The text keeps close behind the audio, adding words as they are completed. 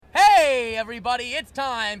everybody. It's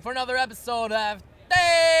time for another episode of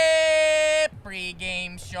the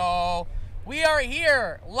Pregame Show. We are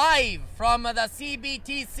here live from the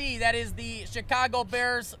CBTC, that is the Chicago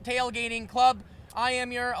Bears Tailgating Club. I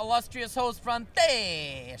am your illustrious host from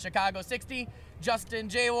the Chicago 60, Justin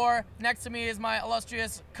Jaywar. Next to me is my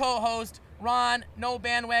illustrious co-host, Ron, no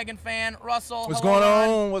bandwagon fan, Russell. What's Hello, going Ron.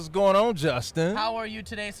 on? What's going on, Justin? How are you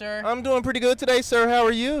today, sir? I'm doing pretty good today, sir. How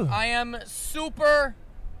are you? I am super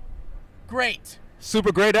great.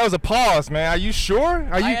 Super great. That was a pause, man. Are you sure?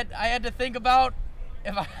 I had to think about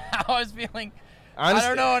if how I was feeling. I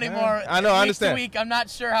don't know anymore. I know. I understand. Week to week, I'm not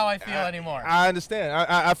sure how I feel anymore. I understand.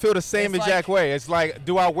 I feel the same exact way. It's like,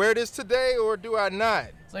 do I wear this today or do I not?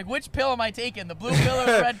 It's like, which pill am I taking? The blue pill or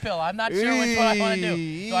the red pill? I'm not sure which one I want to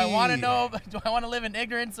do. Do I want to know? Do I want to live in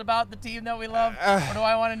ignorance about the team that we love, or do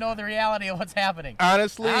I want to know the reality of what's happening?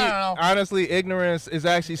 Honestly, I don't know. Ignorance is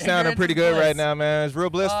actually sounding Ignorance pretty is good bliss. right now, man. It's real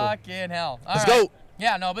blissful. Fucking hell. All Let's right. go.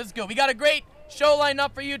 Yeah, no, but it's good. We got a great show lined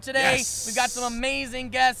up for you today. Yes. We've got some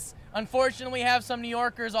amazing guests. Unfortunately, we have some New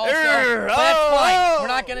Yorkers also. Err, But that's fine. oh.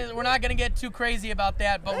 We're not gonna get too crazy about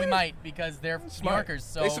that, but we might because they're New Smart. Yorkers.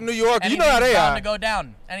 So They some New Yorkers. You know how anything's they bound are. to go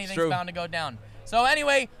down. Anything's true. bound to go down. So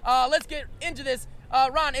anyway, let's get into this.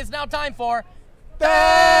 Ron, it's now time for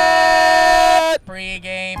That.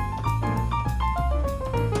 pregame.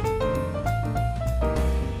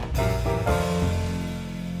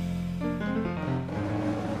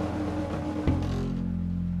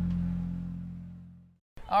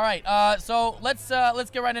 All right, so let's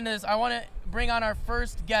get right into this. I want to bring on our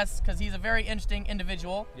first guest because he's a very interesting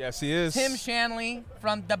individual. Yes, he is. Tim Shanley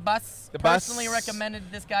from The Bus. The Bus. Personally recommended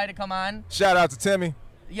this guy to come on. Shout out to Timmy.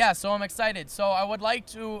 Yeah, so I'm excited. So I would like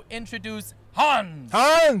to introduce Hans.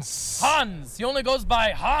 Hans. Hans. He only goes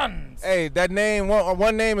by Hans. Hey, that name,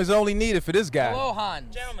 one name is only needed for this guy. Hello,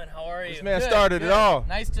 Hans. Gentlemen, how are you? This man Good, started good. it all.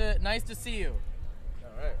 Nice to see you.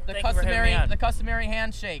 All right. The Thank you for having me on. customary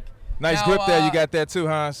handshake. Nice Now, grip there. You got that too,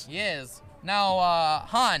 Hans. Yes. Now,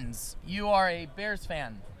 Hans, you are a Bears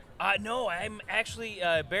fan. No, I'm actually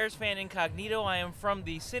a Bears fan incognito. I am from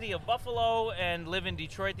the city of Buffalo and live in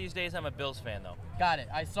Detroit these days. I'm a Bills fan, though. Got it.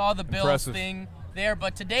 I saw the Bills Impressive. thing there,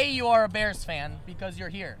 but today you are a Bears fan because you're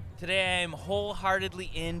here. Today I am wholeheartedly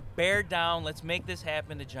in. Bear down. Let's make this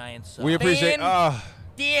happen. The Giants suck. We appreciate.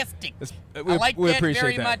 Fantastic. I like we that appreciate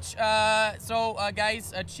very that. much. So,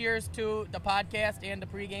 guys, cheers to the podcast and the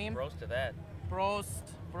pregame. Roast to that. Prost.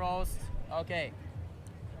 Okay.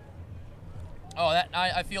 Oh,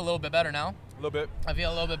 I feel a little bit better now. A little bit. I feel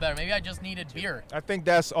a little bit better. Maybe I just needed beer. I think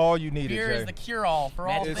that's all you needed, Beer Jay. is the cure-all for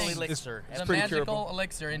all Magical things. elixir. It's a pretty magical curable.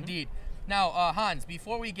 elixir, indeed. Now, Hans,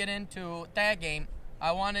 before we get into that game,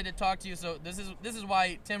 I wanted to talk to you. So this is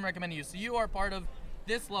why Tim recommended you. So you are part of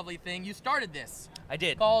this lovely thing. You started this I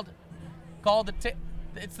did. called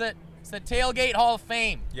it's the Tailgate Hall of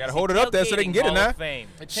Fame. You gotta hold it up there so they can get it Hall now. of Fame.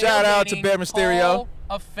 The Shout out to Tailgating Bear Mysterio. Hall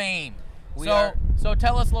of Fame. We are- So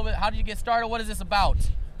tell us a little bit. How did you get started? What is this about?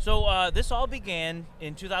 So this all began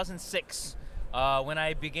in 2006 when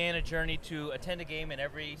I began a journey to attend a game in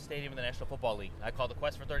every stadium in the National Football League. I call the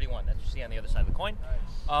Quest for 31. That's what you see on the other side of the coin.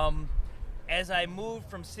 As I moved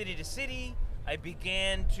from city to city, I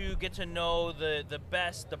began to get to know the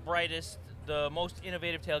best, the brightest, the most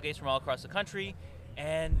innovative tailgates from all across the country.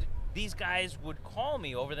 And these guys would call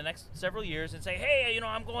me over the next several years and say, "Hey,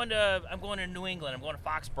 I'm going to New England. I'm going to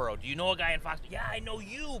Foxborough. Do you know a guy in Foxborough?" "Yeah, I know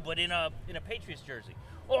you, but in a Patriots jersey."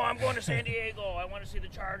 "Oh, I'm going to San Diego. I want to see the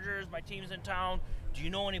Chargers. My team's in town. Do you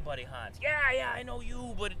know anybody, Hans?" Yeah, I know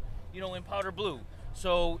you, but in powder blue."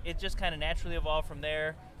 So it just kind of naturally evolved from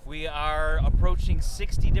there. We are approaching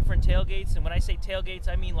 60 different tailgates, and when I say tailgates,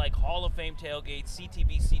 I mean like Hall of Fame tailgates,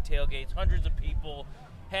 CTBC tailgates, hundreds of people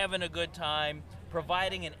having a good time,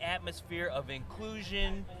 providing an atmosphere of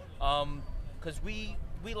inclusion, because we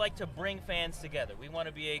like to bring fans together. We want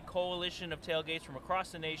to be a coalition of tailgates from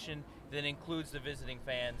across the nation that includes the visiting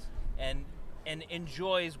fans and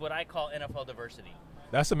enjoys what I call NFL diversity.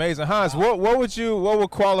 That's amazing, Hans. What would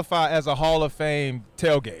qualify as a Hall of Fame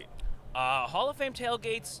tailgate? Hall of Fame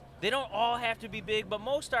tailgates, they don't all have to be big, but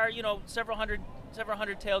most are, several hundred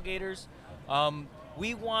tailgaters.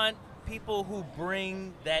 We want people who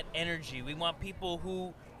bring that energy. We want people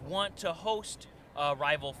who want to host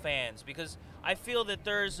rival fans, because I feel that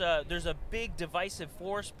there's a big divisive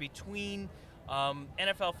force between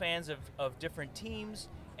NFL fans of different teams,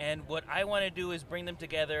 and what I want to do is bring them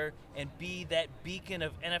together and be that beacon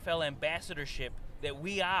of NFL ambassadorship that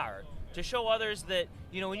we are, to show others that,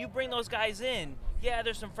 when you bring those guys in, yeah,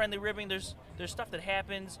 there's some friendly ribbing, there's stuff that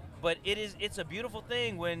happens, but it's a beautiful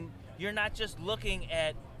thing when you're not just looking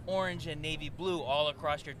at orange and navy blue all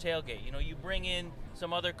across your tailgate. You know, you bring in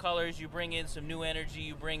some other colors, you bring in some new energy,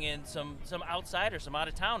 you bring in some outsiders, some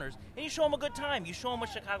out-of-towners, and you show them a good time. You show them what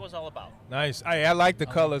Chicago's all about. Nice. I like the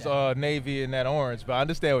colors, navy and that orange, but I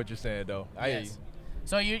understand what you're saying, though. Yes.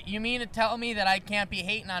 So you mean to tell me that I can't be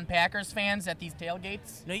hating on Packers fans at these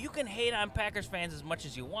tailgates? No, you can hate on Packers fans as much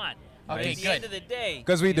as you want. Okay, at the good. end of the day,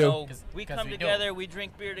 because we do. We come together, we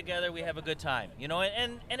drink beer together, we have a good time. You know,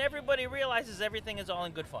 and everybody realizes everything is all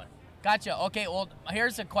in good fun. Gotcha. Okay, well,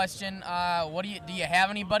 here's a question. What do you have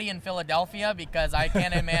anybody in Philadelphia? Because I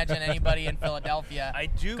can't imagine anybody in Philadelphia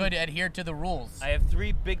could adhere to the rules. I have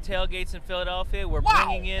 3 big tailgates in Philadelphia. We're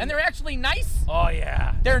bringing in. And they're actually nice? Oh,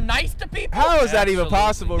 yeah. They're nice to people? How is that even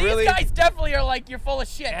possible, These really? These guys definitely are like, you're full of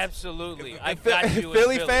shit. Absolutely. I got you.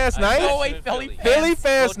 Philly fans nice? No way, Philly fans. Philly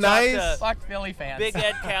fans nice? Fuck Philly fans. Big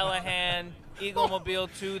Ed Callahan, Eagle Mobile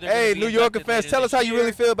 2. Hey, New Yorker fans, tell us how you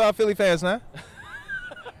really feel about Philly fans now.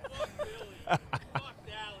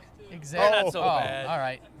 Exactly. Not so bad. All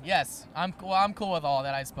right. Yes, I'm cool with all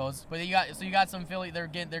that, I suppose. But you got some Philly. They're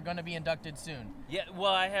going to be inducted soon. Yeah.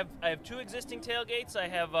 Well, I have 2 existing tailgates. I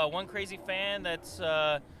have one crazy fan that's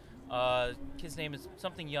his name is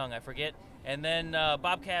something Young, I forget, and then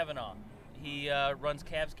Bob Cavanaugh. He runs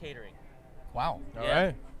Cavs Catering. Wow. All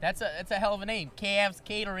right. That's a hell of a name. Cavs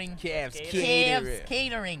Catering. Cavs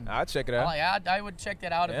Catering. I'll check it out. Well, yeah, I would check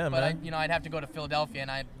that out. But I'd have to go to Philadelphia, and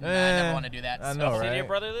I never want to do that. I know, City right? of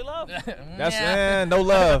brotherly love. That's no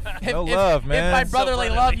love. No love, man. If by brotherly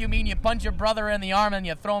love you mean you punch your brother in the arm and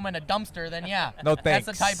you throw him in a dumpster, then yeah. No thanks.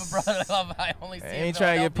 That's the type of brotherly love I only see. I ain't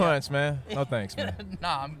trying to get punched, man. No thanks, man.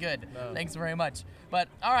 Nah, I'm good. No. Thanks very much. But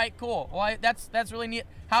all right, cool. Well, that's really neat.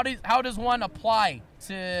 How does one apply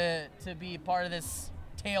to be part of this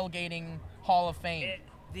tailgating Hall of Fame?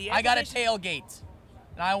 I got a tailgate,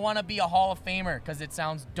 and I want to be a Hall of Famer because it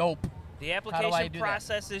sounds dope. The application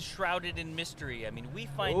process is shrouded in mystery. I mean, we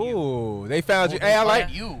find you. Ooh, they found you. Hey, I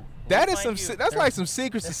like you. That is that's like some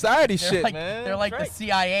secret society shit, like, man. They're like the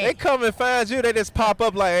CIA. They come and find you. They just pop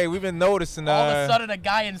up like, hey, we've been noticing. All of a sudden, a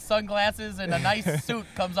guy in sunglasses and a nice suit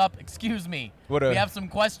comes up. Excuse me. We have some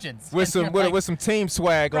questions. With some team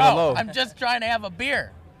swag Bro, on the low. I'm just trying to have a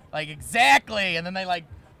beer. Like, exactly. And then they like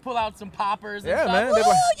pull out some poppers. And yeah, stuff. man. Woo, you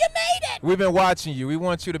made it. We've been watching you. We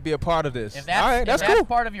want you to be a part of this. If that's, all right, that's cool. That's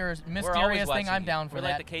part of your mysterious thing, I'm down for We're that.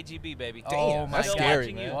 We're like the KGB, baby. Damn, that's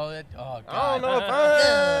scary. Well, God. I don't know if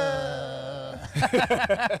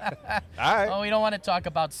all right. Oh, we don't want to talk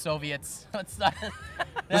about Soviets. That's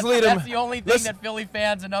that's the only thing that Philly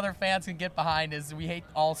fans and other fans can get behind is we hate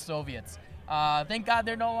all Soviets. Thank God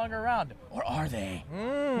they're no longer around. Or are they?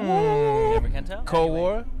 You never can tell. Cold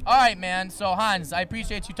War. All right, man. So, Hans, I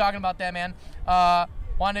appreciate you talking about that, man.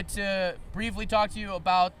 Wanted to briefly talk to you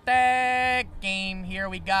about that game here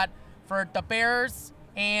we got for the Bears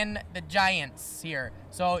and the Giants here.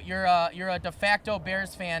 So, you're a de facto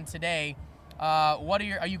Bears fan today. Are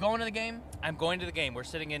you going to the game? I'm going to the game. We're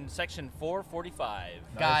sitting in section 445.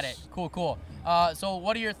 Got it. Cool. So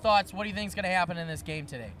what are your thoughts? What do you think is going to happen in this game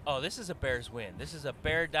today? Oh, this is a Bears win. This is a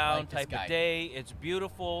bear down type of day. It's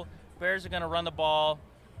beautiful. Bears are going to run the ball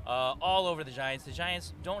all over the Giants. The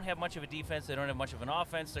Giants don't have much of a defense. They don't have much of an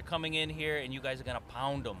offense. They're coming in here, and you guys are going to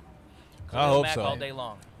pound them. I hope Mack so. all day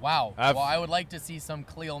long. Wow. Well, I would like to see some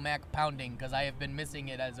Khalil Mack pounding because I have been missing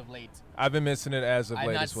it as of late. I've been missing it as of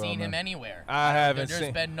late as well. I've not seen him anywhere. I haven't seen.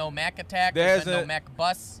 There's been no Mack attack. There's been no Mack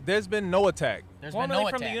bus. There's been no attack. There's been no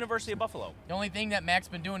attack. From the University of Buffalo. The only thing that Mack's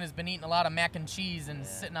been doing has been eating a lot of mac and cheese and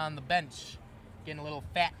sitting on the bench, getting a little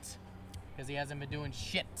fat because he hasn't been doing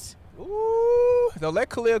shit. Ooh, don't let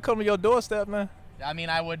Khalil come to your doorstep, man. I mean,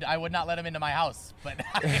 I would not let him into my house, but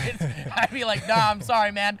I'd be like, nah, I'm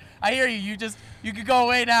sorry, man. I hear you. You could go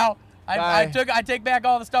away now. I take back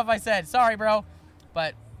all the stuff I said. Sorry, bro.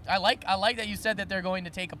 But I like that you said that they're going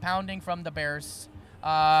to take a pounding from the Bears,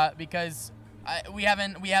 because we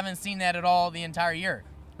haven't seen that at all the entire year.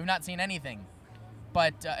 We've not seen anything,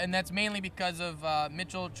 but and that's mainly because of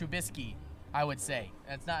Mitchell Trubisky, I would say.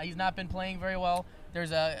 He's not been playing very well.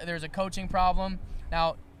 There's a coaching problem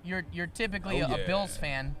now. You're typically a Bills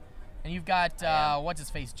fan, and you've got what's his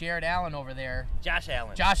face, Jared Allen over there. Josh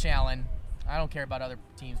Allen. I don't care about other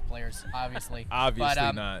teams' players, obviously.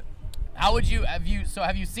 Obviously not. How would you have you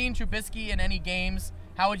seen Trubisky in any games?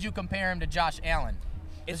 How would you compare him to Josh Allen?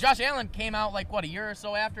 Because Josh Allen came out like what, a year or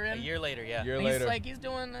so after him? A year later, yeah. He's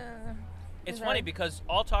doing. It's funny because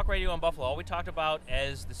all talk radio on Buffalo, all we talked about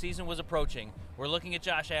as the season was approaching, we're looking at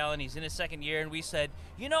Josh Allen. He's in his second year, and we said,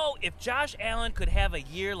 if Josh Allen could have a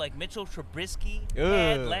year like Mitchell Trubisky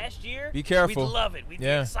had last year, be careful. We'd love it. We'd be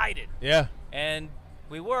excited. Yeah. And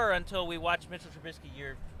we were until we watched Mitchell Trubisky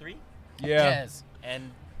year 3. Yeah. Yes. And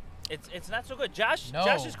It's not so good. Josh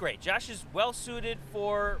is great. Josh is well suited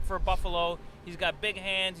for Buffalo. He's got big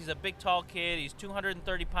hands. He's a big, tall kid. He's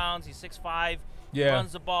 230 pounds. He's 6'5". Yeah. He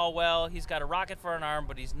runs the ball well. He's got a rocket for an arm,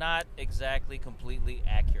 but he's not exactly completely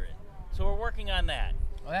accurate. So we're working on that.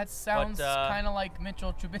 Well, that sounds kind of like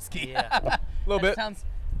Mitchell Trubisky. Yeah. A little bit. Sounds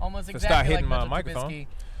almost To exactly start hitting like my Mitchell microphone.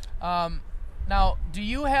 Trubisky. Now, do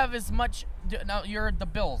you have as much? Now you're the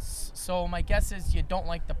Bills, so my guess is you don't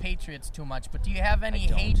like the Patriots too much. But do you have any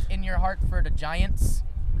hate in your heart for the Giants?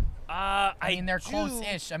 I mean, they're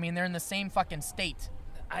close-ish. I mean, they're in the same fucking state.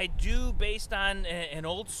 I do, based on an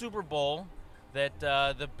old Super Bowl that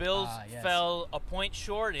the Bills fell a point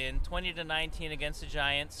short in, 20-19 against the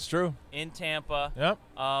Giants. It's true. In Tampa.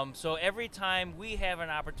 Yep. So every time we have an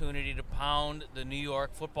opportunity to pound the New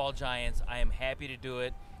York Football Giants, I am happy to do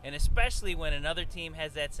it. And especially when another team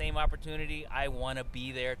has that same opportunity, I want to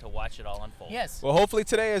be there to watch it all unfold. Yes. Well, hopefully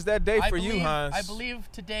today is that day for you, Hans. I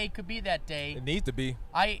believe today could be that day. It needs to be.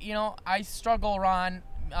 I struggle, Ron,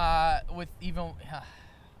 with even.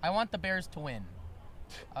 I want the Bears to win.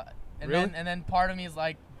 Really? And then part of me is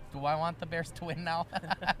like, do I want the Bears to win now?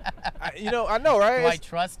 I know, right?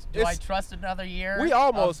 Do I trust another year? We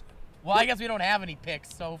almost. Well, I guess we don't have any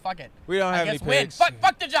picks, so fuck it. We don't have any picks. Win.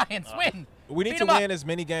 Fuck the Giants. Win. We need to win as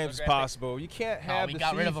many games as possible. You can't have. We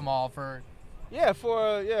got rid of them all for. Yeah,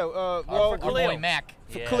 for for Khalil Mack.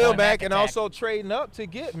 For Khalil Mack, and also trading up to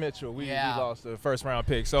get Mitchell. We lost the first round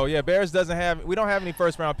pick. So Bears we don't have any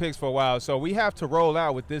first round picks for a while. So we have to roll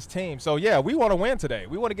out with this team. So we want to win today.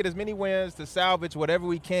 We want to get as many wins to salvage whatever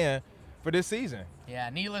we can for this season. Yeah,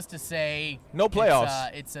 needless to say, no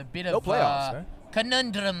playoffs. It's a bit of no playoffs, man.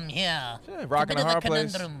 Conundrum, rocking a hard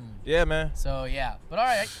place. Yeah, man. So but all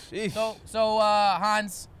right. Sheesh. So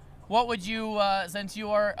Hans, what would you, since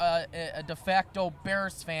you are a de facto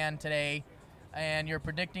Bears fan today, and you're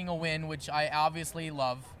predicting a win, which I obviously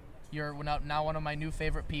love. You're now one of my new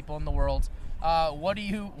favorite people in the world. What do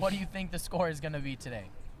you think the score is going to be today?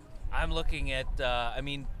 I'm looking at.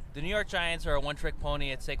 The New York Giants are a one-trick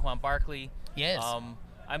pony at Saquon Barkley. Yes.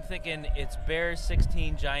 I'm thinking it's Bears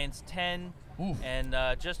 16, Giants 10. Oof. And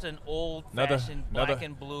just an old-fashioned black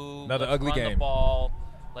and blue. Another Let's ugly run game. The ball.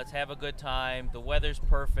 Let's have a good time. The weather's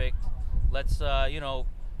perfect. Let's, the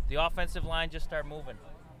offensive line just start moving.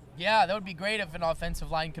 Yeah, that would be great if an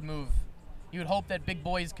offensive line could move. You would hope that big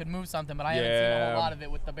boys could move something, but I haven't seen a whole lot of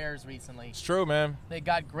it with the Bears recently. It's true, man. They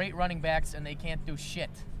got great running backs, and they can't do shit.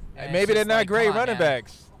 Maybe they're not great running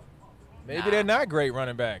backs. Maybe they're not great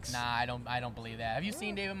running backs. Nah, I don't believe that. Have you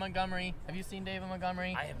seen David Montgomery? I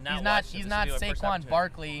have not. He's not Saquon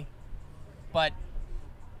Barkley, but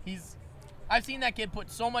I've seen that kid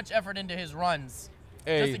put so much effort into his runs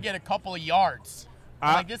just to get a couple of yards.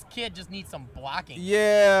 This kid just needs some blocking.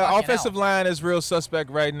 Yeah, offensive line is real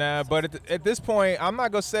suspect right now. But at this point, I'm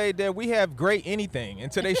not going to say that we have great anything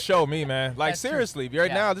until they show me, man. Like, seriously,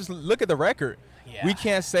 now, just look at the record. Yeah. We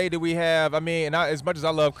can't say that we have. As much as I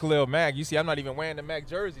love Khalil Mack, you see, I'm not even wearing the Mack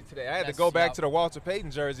jersey today. I had to go back to the Walter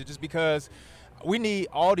Payton jersey just because we need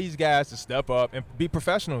all these guys to step up and be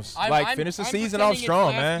professionals. Finish the season off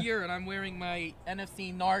strong, man. Last year, and I'm wearing my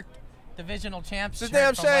NFC North Divisional Champs shirt. It's a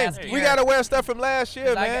damn shame. We got to wear stuff from last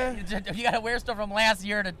year, man. You got to wear stuff from last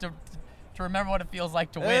year to remember what it feels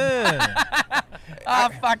like to win.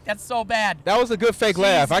 Fuck, that's so bad. That was a good fake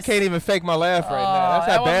laugh. I can't even fake my laugh right now.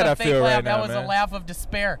 That's how bad I feel right now, man. That was a laugh of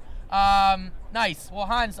despair. Nice. Well,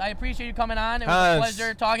 Hans, I appreciate you coming on. It was a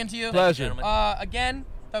pleasure talking to you. Pleasure. Again,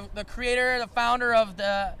 the creator, the founder of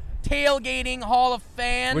the Tailgating Hall of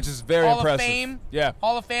Fans. Which is very impressive. Hall of Fame. Yeah.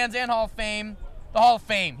 Hall of Fans and Hall of Fame. The Hall of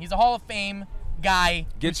Fame. He's a Hall of Fame guy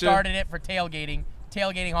who started it for tailgating.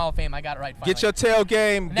 Tailgating Hall of Fame. I got it right finally. Get your tailgate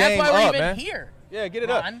game that's why up, we're even man. here. Yeah, get it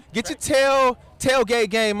up. Get your tailgate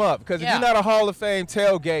game up, because if you're not a Hall of Fame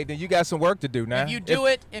tailgate, then you got some work to do now. If you do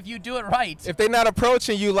it right. If they're not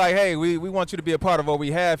approaching you like, hey, we want you to be a part of what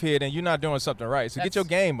we have here, then you're not doing something right. So get your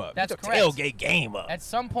game up. That's get your correct. Tailgate game up. At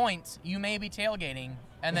some point, you may be tailgating,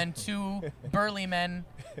 and then two burly men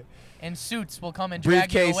in suits will come and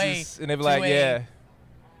drag you away and they'll be like, yeah,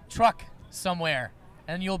 truck somewhere.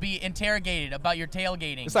 And you'll be interrogated about your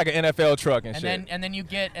tailgating. It's like an NFL truck and shit. And then you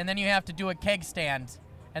have to do a keg stand,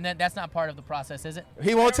 and then that's not part of the process, is it?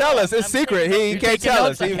 He won't tell us. It's secret. He can't tell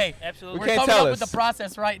us. Okay. Absolutely. We're coming up with the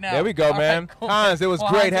process right now. There we go, man. Right, cool. Hans, it was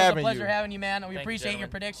great having you. It was a pleasure having you, man. We appreciate your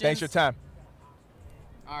predictions. Thanks for your time.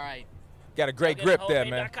 All right. Got a great grip there,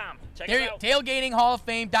 man.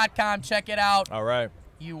 TailgatingHallOfFame.com. Check it out. All right.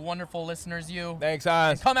 You wonderful listeners, you. Thanks,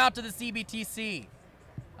 Hans. And come out to the CBTC.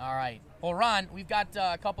 All right. Well, Ron, we've got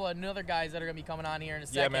a couple of other guys that are going to be coming on here in a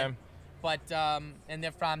second. Yeah, man. But, and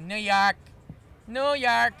they're from New York. New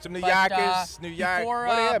York. Some New but, Yorkers. New York. before,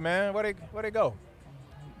 Where they at, man? Where they go?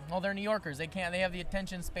 Well, they're New Yorkers. They have the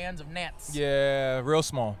attention spans of gnats. Yeah, real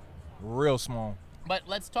small. Real small. But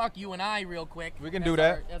let's talk you and I real quick. We can do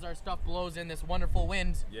that. As our stuff blows in this wonderful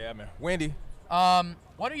wind. Yeah, man. Windy.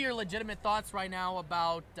 What are your legitimate thoughts right now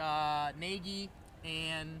about Nagy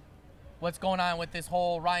and what's going on with this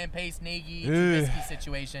whole Ryan Pace, Nagy, Trubisky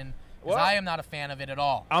situation? Because I am not a fan of it at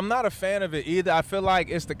all. I'm not a fan of it either. I feel like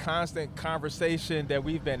it's the constant conversation that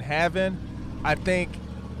we've been having. I think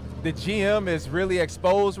the GM is really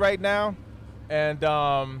exposed right now, and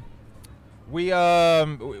we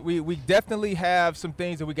definitely have some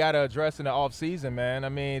things that we got to address in the offseason, man. I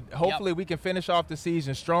mean, hopefully we can finish off the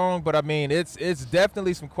season strong, but I mean, it's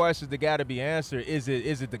definitely some questions that got to be answered. Is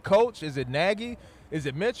it the coach? Is it Nagy? Is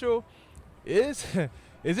it Mitchell?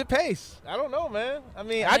 Is it Pace? I don't know, man. I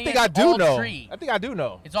mean, I think I do know. I think I do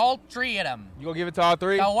know. It's all three of them. You gonna give it to all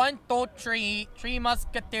three? The 1, 2, 3, 3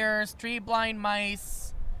 musketeers, 3 blind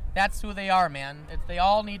mice. That's who they are, man. They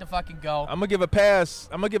all need to fucking go. I'm gonna give a pass.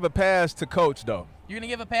 I'm gonna give a pass to Coach though. You're gonna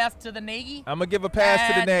give a pass to the Nagy? I'm gonna give a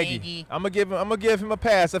pass to the Nagy. I'm gonna give him a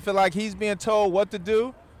pass. I feel like he's being told what to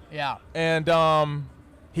do. Yeah. And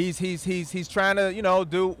he's trying to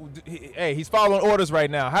he's following orders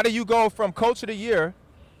right now. How do you go from Coach of the Year?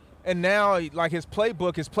 And now, like, his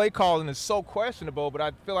playbook, his play calling is so questionable, but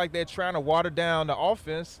I feel like they're trying to water down the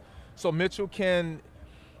offense so Mitchell can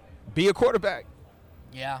be a quarterback.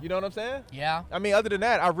 Yeah. You know what I'm saying? Yeah. I mean, other than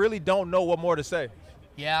that, I really don't know what more to say.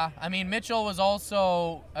 Yeah. I mean, Mitchell was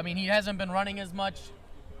also – I mean, he hasn't been running as much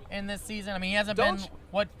in this season. I mean, he hasn't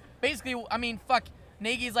basically, I mean, fuck,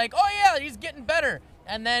 Nagy's like, oh, yeah, he's getting better.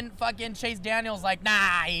 And then fucking Chase Daniel's like,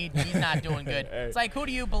 nah, he's not doing good. Hey. It's like, who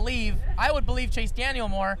do you believe? I would believe Chase Daniel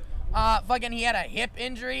more. Fucking he had a hip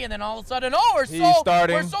injury, and then all of a sudden, we're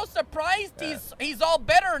so surprised he's all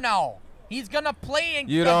better now. He's gonna play in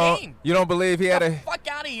the game. You don't believe he had fuck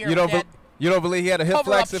out of here. You don't believe he had a hip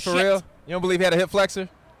flexor for real? You don't believe he had a hip flexor?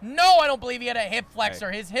 No, I don't believe he had a hip flexor.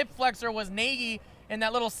 Hey. His hip flexor was Nagy in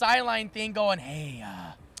that little sideline thing going, hey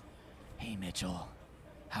Mitchell,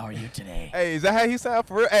 how are you today? Hey, is that how he sound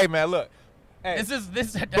for real? Hey man, look. Hey, this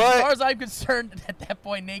as far as I'm concerned, at that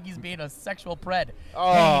point, Nagy's being a sexual pred.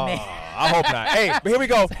 Oh, hey, I hope not. Hey, but here we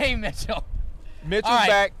go. Hey, Mitchell. Mitchell's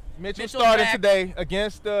back. Mitchell started today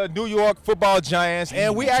against the New York Football Giants,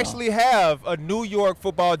 and we actually have a New York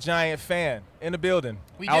Football Giant fan in the building.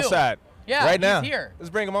 We outside. Do. Yeah, right now. He's here.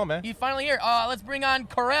 Let's bring him on, man. He's finally here. Let's bring on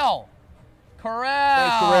Corell.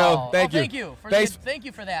 Thanks, Corell. Thank you. Thank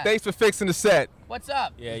you for that. Thanks for fixing the set. What's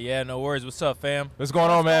up? Yeah, no worries. What's up, fam? What's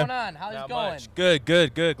going on, man? What's going on? How's it going? Much.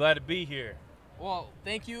 Good. Glad to be here. Well,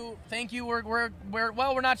 thank you.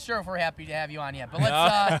 We're not sure if we're happy to have you on yet, but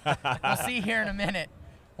let's we'll see here in a minute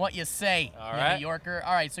what you say. All right. New Yorker.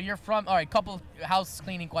 All right, so you're from. All right, couple house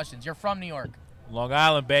cleaning questions. You're from New York. Long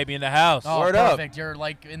Island, baby, in the house. Oh, Word perfect. Up. You're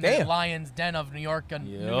like in the lion's den of New York and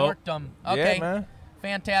Yep. New Yorkdom. Okay. Yeah, man.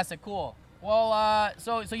 Fantastic. Cool. Well,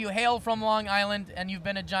 so you hail from Long Island, and you've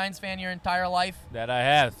been a Giants fan your entire life? That I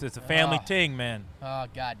have. It's a family thing, man. Oh,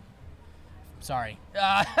 God. Sorry.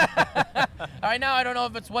 All right, now I don't know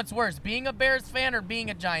if it's what's worse, being a Bears fan or being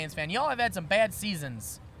a Giants fan. Y'all have had some bad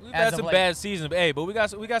seasons. We've had some bad seasons. Hey, but we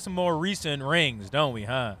got some more recent rings, don't we,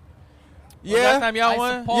 huh? Yeah. Last time y'all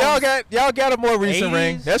won? Y'all got a more recent 80s?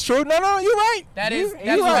 ring. That's true. No, you're right. That's It was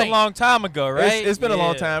right. a long time ago, right? It's been a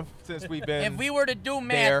long time since we've been. If we were to do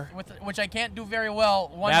math, which I can't do very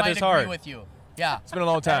well, one Math might is agree hard. with you. Yeah. It's been a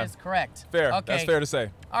long time. That is correct. Fair. Okay. That's fair to say.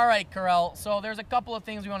 All right, Corell. So there's a couple of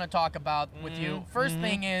things we want to talk about with you. First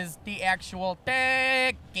thing is the actual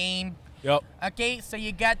game. Yep. Okay, so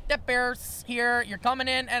you got the Bears here. You're coming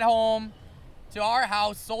in at home to our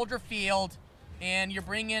house, Soldier Field, and you're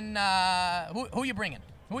bringing who you bringing?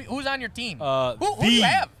 Who's on your team? Who do you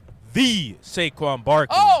have? The Saquon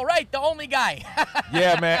Barkley. Oh, right, the only guy.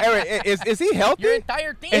 Yeah, man. Eric, is he healthy? Your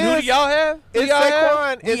entire team. And who do y'all have? Is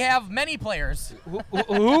Saquon? We have many players.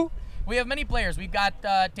 Who? We have many players. We've got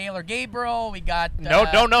Taylor Gabriel. We got No,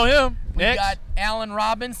 don't know him. We Next. got Allen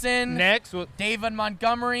Robinson. Next. David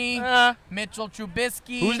Montgomery. Mitchell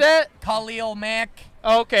Trubisky. Who's that? Khalil Mack.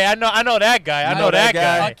 Okay, I know that guy. I know that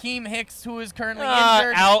guy. Hakeem Hicks, who is currently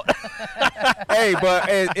injured. Out. Hey,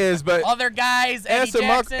 but Other guys. Eddie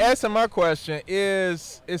Jackson. Answer my question.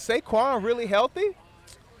 Is Saquon really healthy?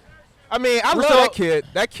 I mean, I love that kid.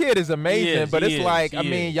 That kid is amazing, but it's like, I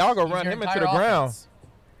mean, y'all gonna run him into the ground.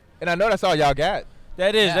 And I know that's all y'all got.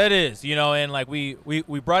 That is. You know, and like we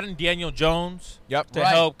brought in Daniel Jones to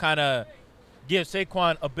help kind of give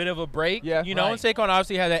Saquon a bit of a break. Yeah, you know, right. and Saquon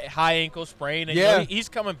obviously had that high ankle sprain, and Yeah. he's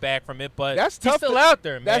coming back from it, but That's he's tough still to- out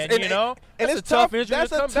there, man. And That's it's a tough injury That's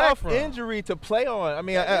to come a back tough from. injury to play on. I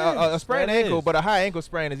mean, That a is. sprained That ankle, is. but a high ankle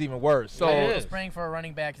sprain is even worse. So That Ankle is. spraying for a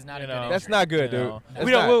running back is not You a good know. injury. that's not good, You dude. know. That's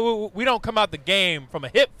We don't we don't come out the game from a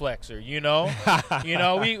hip flexor, you know. You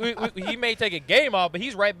know, we he may take a game off, but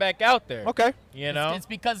he's right back out there. Okay. You know, It's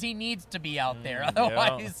because he needs to be out there.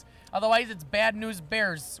 yeah. Otherwise, it's bad news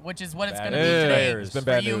Bears, which is what it's Bad going to be news today Bears. It's been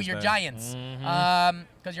for bad you, news, your man. Giants. Mm-hmm.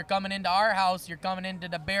 Because you're coming into our house. You're coming into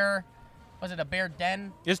the Bear. Was it a Bear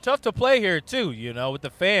den? it's tough to play here too. You know, with the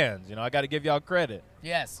fans. You know, I got to give y'all credit.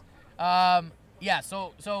 Yes. Yeah.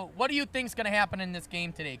 So what do you think's going to happen in this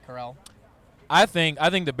game today, Carell? I think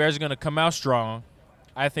the Bears are going to come out strong.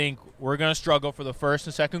 I think we're going to struggle for the first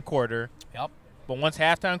and second quarter. Yep. But once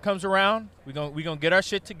halftime comes around, we're gonna get our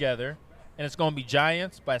shit together, and it's going to be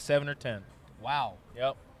Giants by 7 or 10. Wow.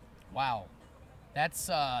 Yep. Wow. That's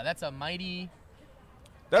a mighty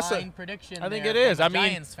That's fine prediction. I think there it is. from a I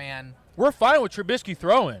mean- Giants fan. We're fine with Trubisky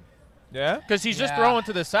throwing yeah. because he's just Yeah. throwing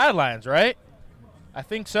to the sidelines, right? I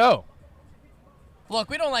think so. Look,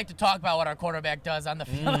 we don't like to talk about what our quarterback does on the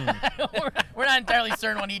field. we're not entirely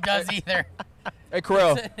certain what he does either. Hey,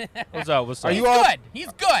 Carell, What's up? What's up? Are He's you all- good.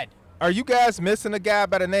 He's good. are you guys missing a guy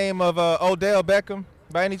by the name of Odell Beckham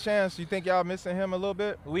by any chance? You think y'all missing him a little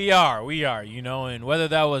bit? We are, you know, and whether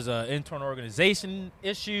that was an internal organization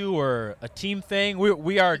issue or a team thing,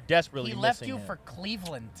 we are desperately He left missing you him. for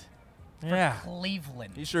Cleveland. yeah.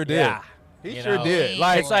 Cleveland. He sure did. Yeah. He You sure know, did.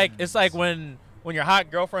 Like- Like, It's like when your hot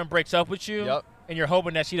girlfriend breaks up with you, Yup. and you're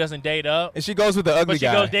hoping that she doesn't date up, and she goes with the ugly but she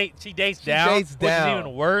guy. dates She down, dates down. which is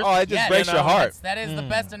even worse. Oh, it just Yes, breaks you your know, heart. That is the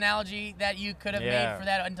best analogy that you could have made for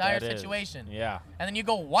that entire that is. situation. Yeah. And then you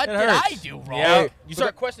go, what It did hurts. I do wrong? Yeah. Hey, You but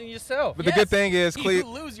start the- questioning yourself. But the good thing is, you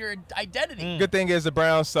lose your identity. good thing is the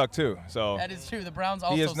Browns suck too. So That is true. The Browns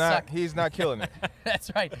also he is not. suck. He's not killing it.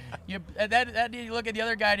 That's right. Then you look at the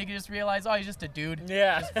other guy and you can just realize, oh, he's just a dude.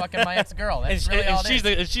 Yeah. Just fucking my ex-girl. That's And really all she's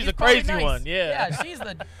it is. she's He's the probably crazy nice. one. Yeah. Yeah,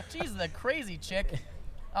 she's the crazy chick.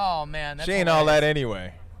 Oh man, that's She ain't all hilarious. that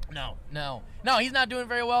anyway. No, he's not doing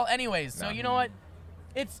very well anyways. So you know what?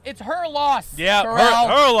 It's her loss. Yeah, Carell.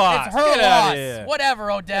 her loss. It's her Get outta loss. here.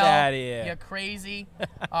 Whatever, Odell. outta here. You crazy.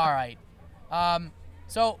 All right.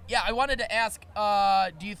 So yeah, I wanted to ask,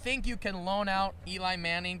 do you think you can loan out Eli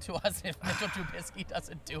Manning to us if Mitchell Trubisky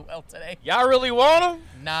doesn't do well today? Y'all really want him?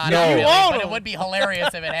 Nah, No. not You really, want but it him. would be hilarious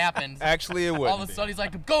if it happened. Actually, it would. All of a sudden, he's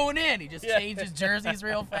like, I'm going in. He just changed his jerseys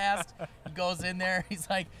real fast. He goes in there. He's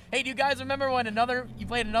like, hey, do you guys remember when you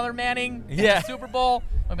played another Manning in Yeah. the Super Bowl?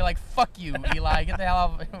 I'll be like, fuck you, Eli. Get the hell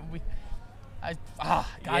out of God,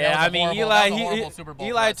 Yeah, that was I a mean, horrible, that was a Eli. horrible Super Bowl for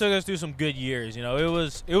Eli us. took us through some good years. You know,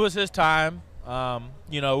 it was his time.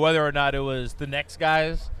 You know, whether or not it was the next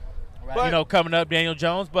guys, Right. you know, coming up, Daniel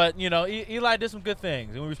Jones. But you know, Eli did some good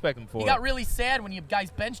things, and we respect him for He it. got really sad when you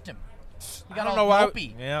guys benched him. He I got don't all know why.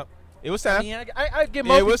 mopey. Yeah. It was I time. mean, I get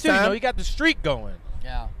Yeah, it mopey was too. You know, time. he got the streak going.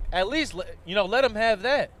 Yeah. At least, let him have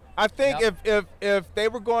that. I think Yep. if they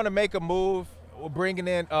were going to make a move, bringing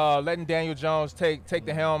in letting Daniel Jones take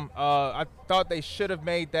the helm, I thought they should have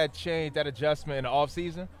made that change, that adjustment in the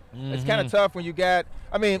offseason. It's kind of tough when you got.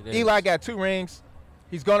 I mean, It is. Eli got 2 rings.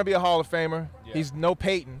 He's going to be a Hall of Famer. Yeah. He's no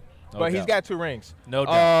Peyton, No but he's doubt. got 2 rings. No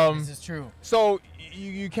doubt. This is true. So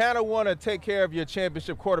you kind of want to take care of your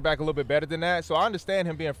championship quarterback a little bit better than that. So I understand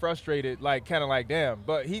him being frustrated, like kind of like damn.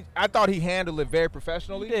 But I thought he handled it very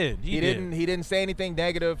professionally. He did. He did. He didn't say anything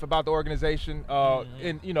negative about the organization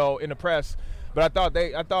in the press. But I thought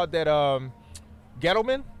that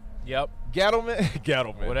Gettleman,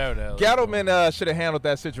 Whatever the hell. Gettleman should have handled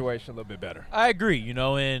that situation a little bit better. I agree, you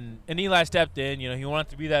know, and Eli stepped in. You know, he wanted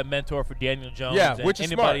to be that mentor for Daniel Jones Yeah, and which is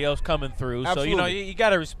anybody smart. else coming through. So, you know, Absolutely. you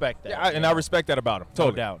got to respect that. Yeah, and you I know? respect that about him. No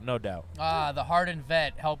Totally. doubt, no doubt. The hardened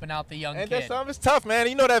vet helping out the young And kid. that's some of it's tough, man.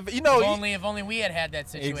 You know that. You know. If only we had that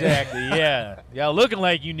situation. Exactly, yeah. Y'all looking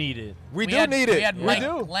like you need it. We do had, need it. We had Mike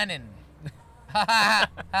do. Glennon.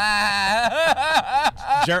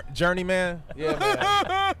 Journeyman. Yeah,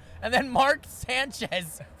 man. And then Mark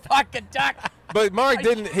Sanchez, fucking duck. But Mark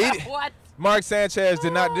didn't. What? Mark Sanchez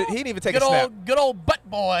did not. He didn't even take a snap. Good old butt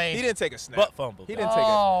boy. He didn't take a snap. Butt fumble. He didn't take it.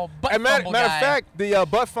 Oh, butt And matter fumble of guy. fact, the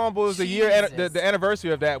butt fumble is Jesus. the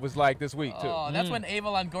anniversary of that was like this week too. Oh, that's when Ava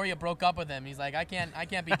Longoria broke up with him. He's like, I can't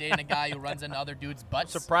be dating a guy who runs into other dudes'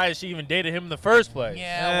 butts. Surprised she even dated him in the first place.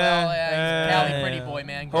 Yeah, he's Cali pretty boy,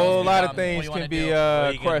 man. Girls Whole do lot dumb. of things What do you can wanna be do? you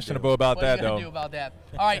gonna questionable about What are that you gonna though. do about that?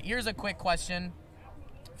 All right, here's a quick question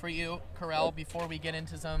for you, Carell, before we get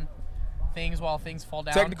into some things while things fall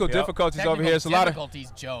down. Technical difficulties over here. It's a lot of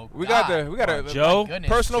difficulties, Joe. We got a Joe. Goodness,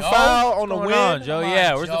 personal Joe? foul on the What's win. going on, Joe? Come Yeah,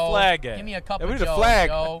 on, where's the Joe. flag at? Give me a cup Yeah, we of need a Joe, flag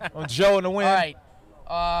Joe. on Joe in the win. All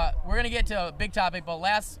right. We're going to get to a big topic, but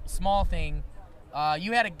last small thing.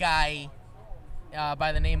 You had a guy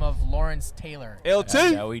by the name of Lawrence Taylor. LT.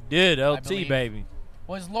 Yeah, we did. LT, believe. baby.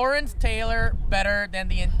 Was Lawrence Taylor better than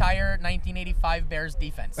the entire 1985 Bears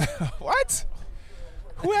defense? What?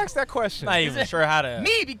 Who asked that question? Not even sure how to.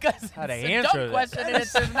 Me, because it's How to a answer dumb that. question and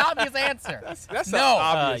it's an obvious answer. That's No. an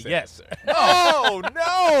obvious yes. answer. Oh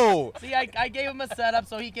no! See, I gave him a setup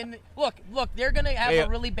so he can look. They're gonna have Yeah. a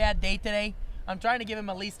really bad day today. I'm trying to give him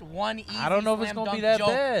at least one easy. I don't know if it's slam gonna be dunk that joke.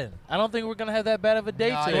 bad. I don't think we're gonna have that bad of a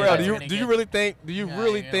day No, today. you're Terrell, guys do are you gonna do you get- really think Yeah, you're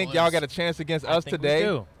gonna think y'all lose. got a chance against I us think today? We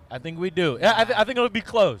do. I think we do. Yeah, I think it'll be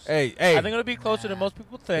close. Hey, I think it'll be closer than most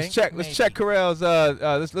people think. let's check Carell's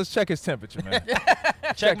let's check his temperature, man.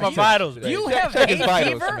 Check my his- vitals, Do baby. you check, have check his hay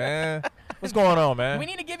vitals, fever? man. What's going on, man? We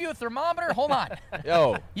need to give you a thermometer. Hold on.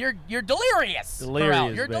 Yo, You're delirious. Delirious,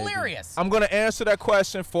 Terrell. You're baby. delirious. I'm gonna answer that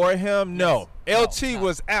question for him. No, Yes. LT No.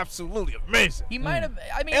 was absolutely amazing. He might have.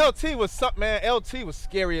 I mean, LT was something, man. LT was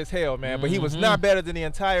scary as hell, man. But he was not better than the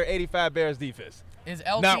entire '85 Bears defense. is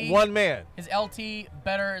LT Not one man. Is LT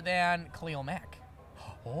better than Khalil Mack?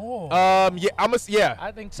 Oh. Yeah.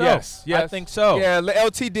 I think so. Yes. I think so. Yeah,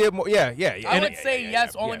 LT did more. Yeah. I would say yeah,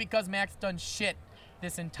 yes, yeah, only yeah. because Mack's done shit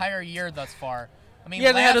this entire year thus far. I mean, He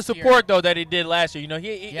hasn't had the last year- support though that he did last year. You know,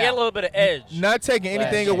 he Yeah. had a little bit of edge. Not taking Last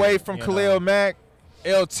anything year, away from you Khalil know. Mack,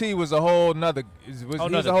 LT was a whole nother. He was a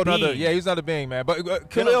nother whole nother. being. Yeah, he's another being, man. But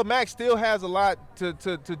Khalil Mack still has a lot to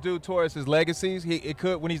do towards his legacies. It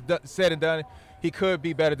could, when he's said and done, he could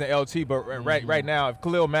be better than LT. But right now, if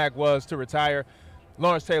Khalil Mack was to retire,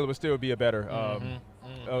 Lawrence Taylor would still be a better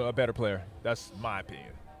a better player. That's my opinion.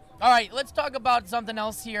 All right, let's talk about something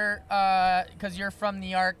else here, because you're from New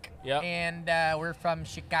York Yep. and we're from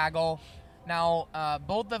Chicago. Now,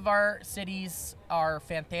 both of our cities are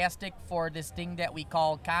fantastic for this thing that we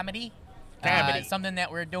call comedy. Comedy. Something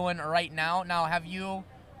that we're doing right now. Now, have you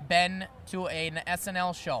been to an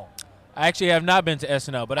SNL show? I actually have not been to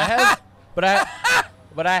SNL, but I have.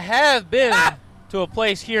 but I have been to a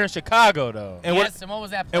place here in Chicago though. And yes, and what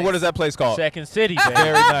was that place? And what is that place called? Second City, baby.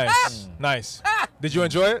 Very nice. Nice. Did you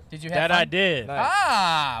enjoy it? Did you have That fun? I did. Nice.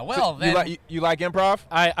 Ah, well, then. You like improv?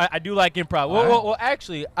 I do like improv. All right. Well,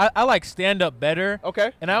 actually, I like stand up better.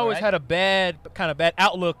 Okay. And I always Alright. had a bad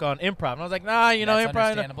outlook on improv. And I was like, nah, you know, That's improv.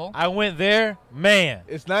 understandable. I went there, man.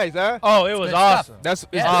 It's nice, huh? Oh, it was good stuff. awesome. That's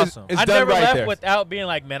Yeah. awesome. It's I done never right left there. without being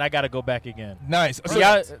like, man, I got to go back again. Nice. So,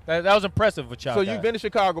 That was impressive with y'all. so guys. you've been to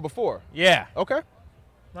Chicago before? Yeah. Okay.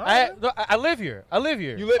 I live here. I live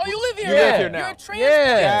here. You live. Oh, you live here. You Yeah. live here You're now. a transplant.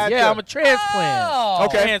 Yeah, Gotcha. yeah, I'm a transplant. Oh.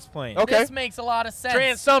 Okay. Transplant. Okay. This makes a lot of sense.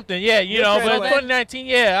 Trans something, yeah, you You're know, but transplant. 2019,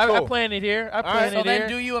 yeah, I Cool. planted here. I right. planted So then, here.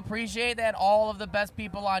 do you appreciate that all of the best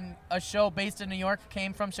people on a show based in New York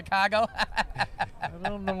came from Chicago? I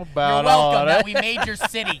don't know You're about all welcome that. that we made your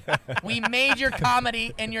city. We made your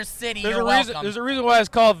comedy in your city. There's You're a reason. welcome. There's a reason why it's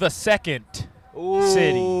called the Second.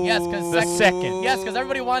 City. Yes, because The second. Yes, because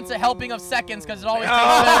everybody wants a helping of seconds because it always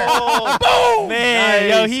Oh. tastes better. Boom! Man, Nice.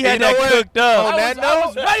 yo, he had You know that what? cooked up. On that I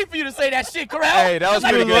was note- ready for you to say that shit, Corral. Hey, that was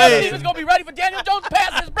like pretty the good. other team was gonna be ready for Daniel Jones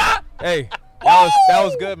passes, bruh. Hey, that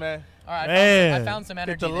was good, man. All right, Man. I found some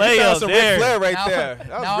energy. the there. layup. That was some Ric there. Flair right now, there. That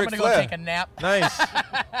was now I'm Ric gonna Flair. go take a nap. Nice.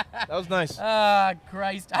 That was nice.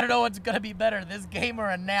 Christ, I don't know what's gonna be better, this game or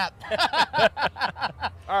a nap.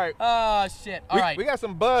 All right. Oh shit! All right, We got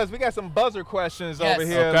some buzz. We got some buzzer questions Yes. over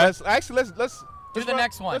here. Okay. Let's Do the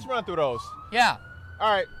next one. Let's run through those. yeah.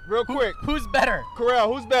 All right, real quick. Who's better?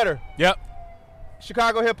 Corral, who's better? Yep.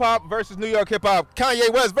 Chicago hip hop versus New York hip hop.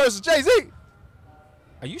 Kanye West versus Jay-Z.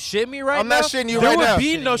 Are you shitting me right I'm now? not shitting you there right would now.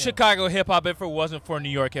 be no Shitting you. Chicago hip hop if it wasn't for New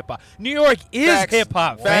York hip hop. New York is Facts. hip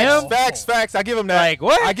hop, Facts, fam. facts. I give him that. Like,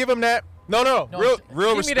 what? I give him that. No. No, Real sh- real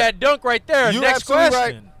Give respect. me that dunk right there. You Next absolutely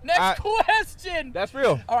question. Next I- question. That's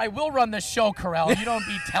real. All right, we'll run the show, Corral. You don't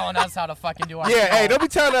be telling us how to fucking do our Yeah, show. hey, don't be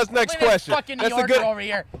telling us next Look at this question. fucking New That's a Yorker good. over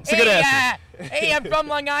here. a good answer. Hey, I'm from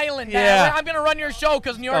Long Island. Yeah. I'm gonna run your show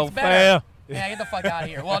because New York's Oh, better. fam. Yeah, get the fuck out of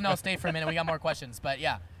here. Well, no, stay for a minute. We got more questions, but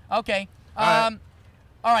yeah. Okay. All right.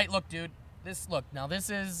 All right, look, dude. This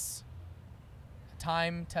is a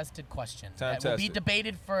time-tested question that will be Time-tested.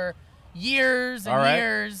 debated for years and All right.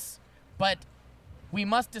 years, but we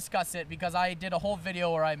must discuss it because I did a whole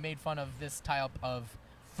video where I made fun of this type of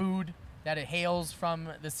food that it hails from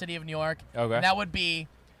the city of New York. Okay. And that would be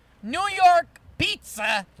New York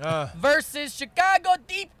pizza versus Chicago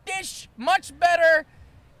deep dish, much better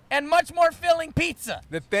and much more filling pizza.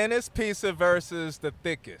 The thinnest pizza versus the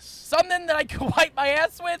thickest. Something that I can wipe my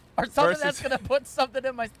ass with, or something Versus- that's gonna put something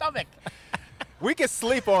in my stomach. We can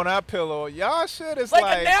sleep on our pillow. Y'all shit is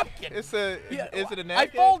Like a napkin. It's a. Yeah, is it a I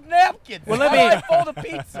napkin? fold napkins. Well, let Why me- do I fold a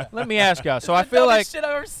pizza. Let me ask y'all. So I The feel like dumbest shit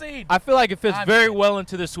I've ever seen. it fits I'm very kidding. well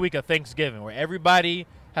into this week of Thanksgiving, where everybody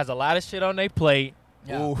has a lot of shit on their plate.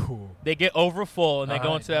 Yeah. Ooh. They get over full and they go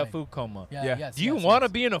Right, into that right. food coma. Yeah. Yes, Do you yes, want to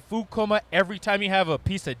yes. be in a food coma every time you have a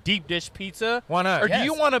piece of deep dish pizza? Why not? Or do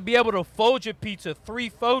you Yes. want to be able to fold your pizza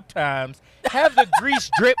 3-4 times, have the grease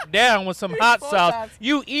drip down with some hot 3-4 sauce, times.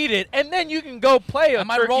 you eat it, and then you can go play a Am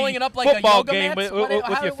I turkey rolling it up like a football yoga game mat? with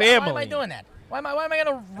Why your family? am I doing that? Why am I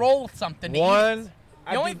gonna roll something? To eat? One.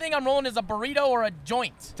 The only thing I'm rolling is a burrito or a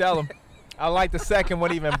joint. Tell them. I like the second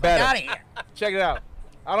one even better. Get out of here. Check it out.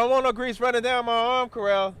 I don't want no grease running down my arm,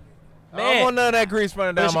 Corral. I don't Man. want none of that grease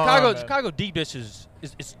running The down my arm. man. Chicago deep dish is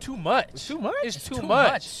too much. It's too much? It's too too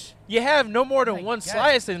much. much. You have no more than My one God.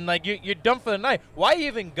 slice, and like you're done for the night. Why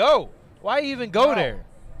even go? Why even go Bro. there?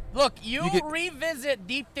 Look, you get- revisit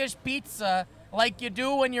deep dish pizza like you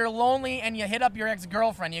do when you're lonely and you hit up your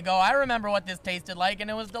ex-girlfriend. You go, I remember what this tasted like, and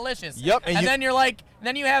it was delicious. Yep, and And you- then you're like,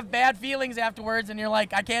 then you have bad feelings afterwards, and you're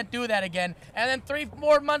like, I can't do that again. And then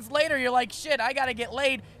 3-4 months later, you're like, shit, I gotta get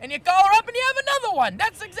laid, and you call her up and you have another one.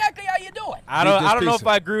 That's exactly how you do it. I Deep don't dish know pizza. if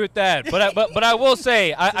I agree with that, but I will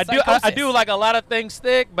say I It's a do psychosis. like a lot of things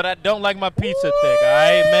thick, but I don't like my pizza thick. All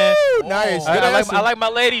right, man. Woo, nice. Oh. Good I answer. like my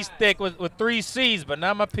ladies thick with 3 C's, but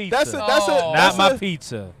not my pizza. That's a. Oh. not That's my a,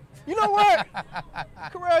 pizza. You know what?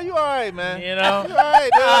 Corral, you all right, man. You know? You all right,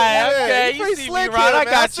 dude. All right, Yeah, okay, you you pretty see me, slick Ron. here, I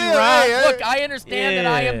man. got see you, it. Ron. Hey, Look, I understand that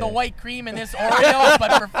I am the Yeah. white cream in this Oreo,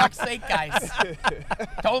 but for fuck's sake, guys,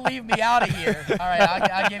 don't leave me out of here. All right,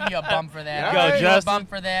 I'll give you a bum for that. Go, I'll give you a Justin. bum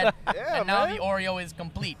for that. Yeah, and now man. the Oreo is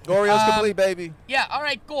complete. Oreo's Um, complete, baby. Yeah, all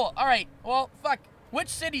right, cool. All right, well, fuck. Which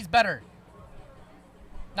city's better?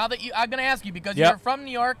 Now that I'm going to ask you because Yep. you're from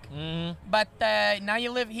New York, Mm-hmm. but now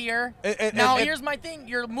you live here. And- Now, and- here's my thing.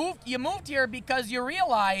 You moved here because you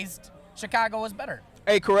realized Chicago was better.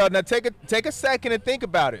 Hey, Corral, now take a second and think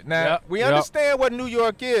about it. Now, Yep, we yep. understand what New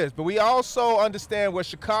York is, but we also understand what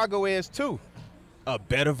Chicago is, too. A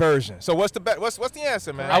better version. So what's the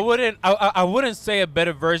answer, man? I wouldn't say a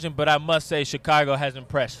better version, but I must say Chicago has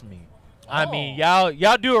impressed me. I mean,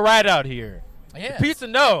 y'all do it right out here. Yes. Pizza,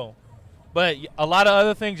 no, but a lot of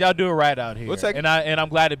other things y'all do it right out here. We'll take- and I'm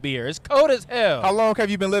glad to be here. It's cold as hell. How long have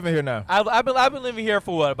you been living here now? I've been living here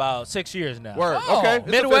for about 6 years now. Word. Oh. Okay.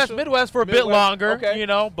 It's official. Midwest for a bit Midwest, longer, okay. you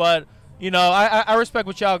know, but I respect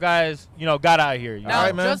what y'all guys, got out here. You Now, All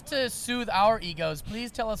right, man. just to soothe our egos, please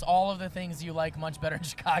tell us all of the things you like much better in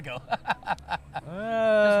Chicago. Just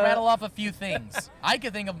rattle off a few things. I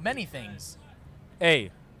could think of many things.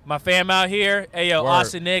 Hey, my fam out here. Hey, yo, Word.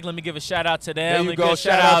 Austin Nick, let me give a shout out to them. There you Let me go. give a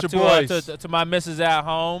Shout out to, your boys. to my missus at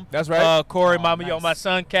home. That's right. Corey, Oh, mama, nice. my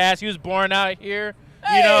son Cass, he was born out here.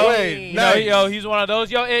 Hey! You know, Wait, you know, nice. yo, he's one of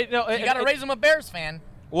those. Yo, You got to raise him a Bears fan.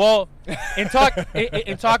 Well, in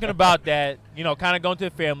talking about that, kind of going to the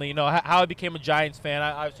family, how I became a Giants fan.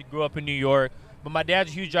 I obviously grew up in New York, but my dad's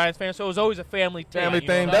a huge Giants fan, so it was always a family thing. Family you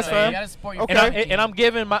know thing, what that's I'm You fine. saying? got to support your Okay. favorite And I'm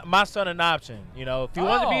giving my son an option. If he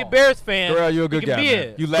wants to be a Oh. Bears fan, Girl, you're a good he can guy, be man.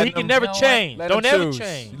 it. You But letting he can him- never You know what? change. Let Don't him ever choose.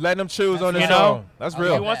 change. You letting him choose on his You know? own. That's I If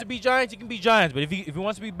real. he love wants that. to be Giants, he can be Giants. But if he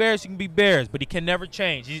wants to be Bears, he can be Bears. But he can never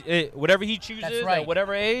change. Whatever he chooses That's right. at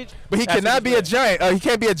whatever age. But he that's what cannot he's be a with. Giant. He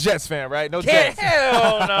can't be a Jets fan, right? No Can't, Jets.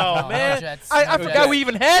 hell no, No man. Jets, I no forgot Jets. we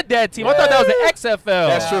even had that team. I thought that was the XFL.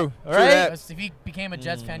 That's Yeah. true. All True right? that. If he became a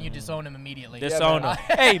Jets fan, you disown him immediately. Disown man.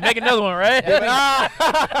 him. Hey, make another one, right?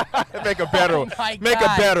 Make a better one. my Make a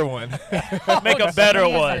God. better one. Make a better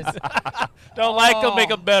one. Jesus. Don't like him, Oh.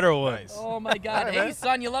 make a better one. Nice. Oh my God! All right, Hey man.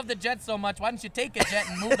 son, you love the Jets so much. Why don't you take a jet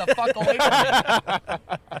and move the fuck away from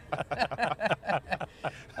it?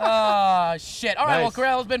 Oh shit! All right, well, Nice.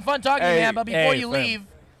 Corral, it's been fun talking to you, Hey, man. But before hey,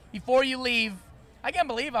 you leave, I can't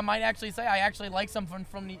believe I might actually say I actually like someone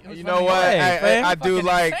from the. who's You from know New what? York. Hey, fam. I do Fucking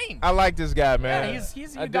like. insane. I like this guy, man.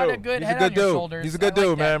 he's I you got do. a good He's head a good on your dude. shoulders. He's a good I like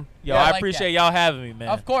dude, that. man. Yo, Yeah, I like appreciate that. y'all having me, man.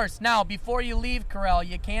 Of course. Now, before you leave, Corral,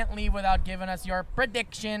 you can't leave without giving us your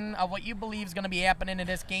prediction of what you believe is going to be happening in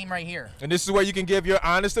this game right here. And this is where you can give your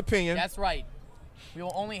honest opinion. That's right. We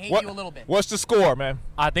will only hate What- you a little bit. What's the score, man?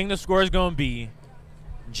 I think the score is going to be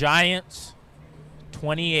Giants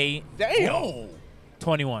 28-21.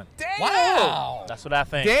 Damn. Wow. That's what I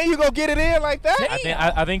think. Damn, you gonna get it in like that?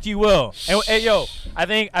 I think you will. And hey, yo, I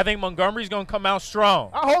think Montgomery's gonna come out strong.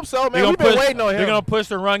 I hope so, man. They're We've gonna been push- waiting on him. They're gonna push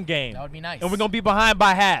the run game. That would be nice. And we're gonna be behind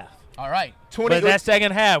by half. All right. But that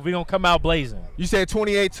second half, we're going to come out blazing. You said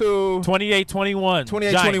 28-2. 28-21.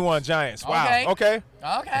 28-21 Giants. Wow. Okay.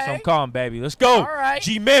 That's what I'm calling, baby. Let's go. All right.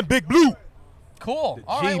 G-Man, Big Blue. Cool.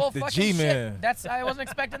 All right. Well, fucking shit. I wasn't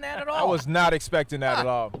expecting that at all. I was not expecting that at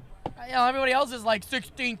all. You know, everybody else is like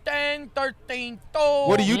 16-10, 13-2.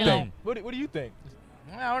 What do you think? What do you think?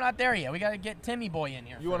 No, we're not there yet. We got to get Timmy Boy in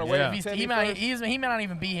here. You want to wait? He may not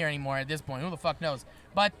even be here anymore at this point. Who the fuck knows?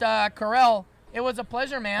 But Corell, it was a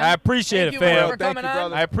pleasure, man. I appreciate it, fam. For coming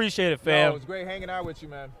on. I appreciate it, fam. It was great hanging out with you,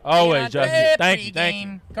 man. Always, Justin. Thank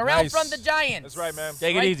you. Corell from the Giants. That's right, man.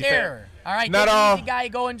 Take it easy, fam. All right, take it easy, guy.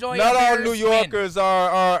 Go enjoy your Not all Bears New Yorkers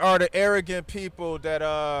are the arrogant people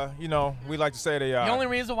that we like to say they are. The only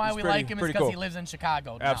reason why we like him is because he lives in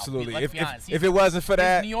Chicago. Absolutely. Let's be honest. If it wasn't for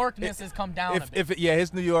that, his New Yorkness has come down a bit.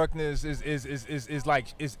 His New Yorkness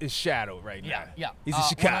is shadowed right now. Yeah. He's in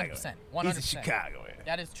Chicago. 100%. He's in Chicago. Man.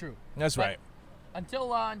 That is true. That's right. Until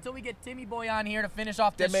we get Timmy Boy on here to finish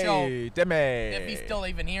off this show. If he's still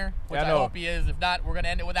even here, which I hope he is. If not, we're going to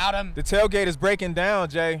end it without him. The tailgate is breaking down,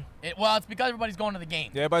 Jay. It's because everybody's going to the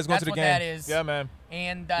game. Yeah, everybody's going to the game. That's what that is. Yeah, man.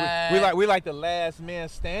 And we like the last man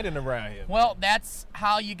standing around here. Well, that's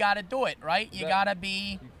how you got to do it, right? You got to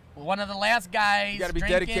be one of the last guys. You got to be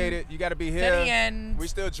dedicated. You got to be here. To the end. We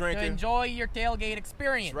still drinking. To enjoy your tailgate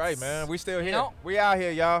experience. That's right, man. We still here. You know? We out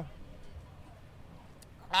here, y'all.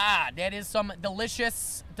 That is some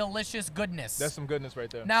delicious goodness. That's some goodness right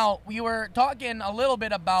there. Now, we were talking a little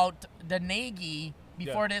bit about the Nagy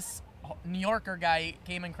before this New Yorker guy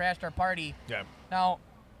came and crashed our party. Yeah. Now,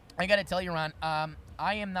 I got to tell you, Ron,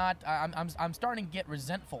 I am not. I'm starting to get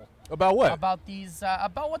resentful. About what? About these.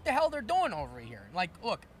 About what the hell they're doing over here. Like,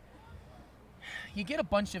 look, you get a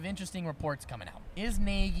bunch of interesting reports coming out. Is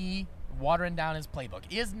Nagy watering down his playbook?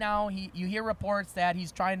 You hear reports that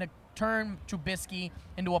he's trying to turn Trubisky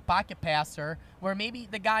into a pocket passer, where maybe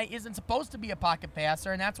the guy isn't supposed to be a pocket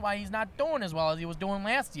passer, and that's why he's not doing as well as he was doing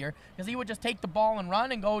last year, because he would just take the ball and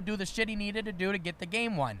run and go do the shit he needed to do to get the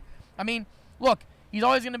game won. I mean, look, he's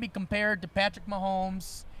always going to be compared to Patrick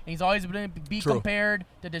Mahomes, and he's always going to be compared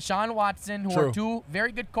to Deshaun Watson, who are two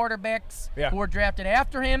very good quarterbacks who were drafted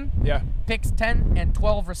after him, picks 10 and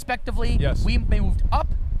 12 respectively. Yes. We moved up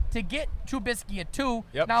to get Trubisky at 2.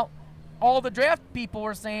 Yep. Now, all the draft people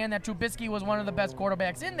were saying that Trubisky was one of the best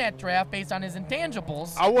quarterbacks in that draft based on his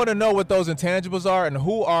intangibles. I want to know what those intangibles are and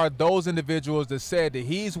who are those individuals that said that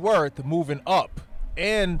he's worth moving up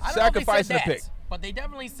and sacrificing a pick. But they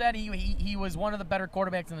definitely said he was one of the better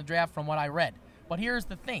quarterbacks in the draft from what I read. But here's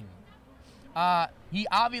the thing. He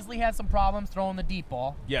obviously had some problems throwing the deep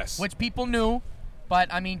ball. Yes. Which people knew.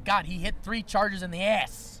 But, I mean, God, he hit 3 charges in the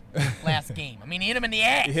ass last game. I mean, he hit him in the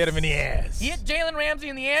ass. He hit him in the ass. He hit Jalen Ramsey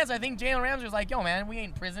in the ass. I think Jalen Ramsey was like, yo, man, we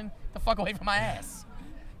ain't in prison. Get the fuck away from my ass.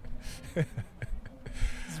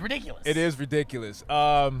 It's ridiculous. It is ridiculous.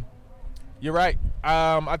 You're right.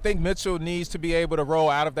 I think Mitchell needs to be able to roll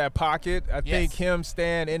out of that pocket. I think him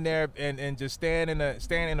stand in there and just stand in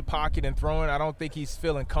the pocket and throwing, I don't think he's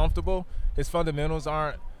feeling comfortable. His fundamentals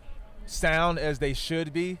aren't sound as they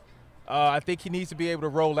should be. I think he needs to be able to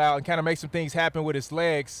roll out and kind of make some things happen with his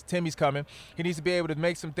legs. Timmy's coming. He needs to be able to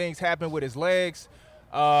make some things happen with his legs,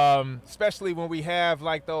 especially when we have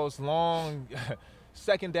like those long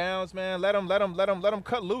second downs, man. Let him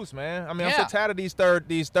cut loose, man. I mean, I'm so tired of these third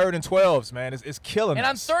and 12s, man. It's killing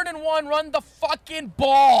us. And on 3rd and 1, run the fucking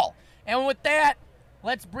ball. And with that,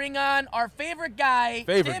 let's bring on our favorite guy,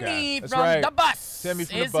 Timmy from the bus. Timmy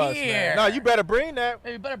from the bus, here. Man. No, you better bring that.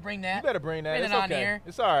 You better bring that. You better bring that. Bring it's it okay. on here.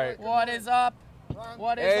 It's all right. What is up? Ron,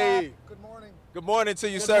 what is up? Good morning. Good morning to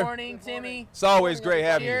you, sir. Good morning, Timmy. It's always great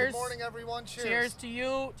having you. Good morning, everyone. Cheers. Cheers to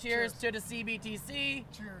you. Cheers to the CBTC.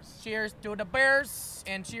 Cheers. Cheers to the Bears.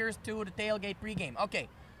 And cheers to the tailgate pregame. Okay.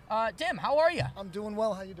 Tim, how are you? I'm doing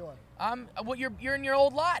well. How you doing? You're in your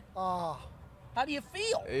old lot. How do you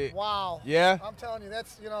feel? Wow. Yeah. I'm telling you,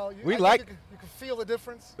 that's, you we you can feel the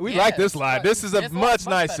difference. We like this line. This is much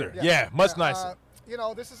nicer. Much nicer.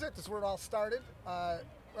 This is it. This is where it all started.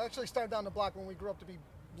 We actually started down the block when we grew up to be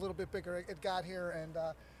a little bit bigger. It got here, and,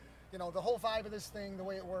 the whole vibe of this thing, the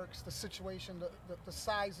way it works, the situation, the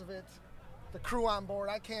size of it, the crew on board.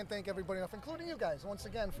 I can't thank everybody enough, including you guys, once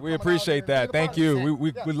again. For we appreciate that. Thank you.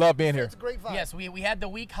 We love being here. It's a great vibe. Yes, we had the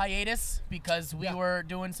week hiatus because we were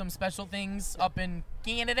doing some special things up in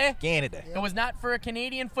Canada. Canada. It was not for a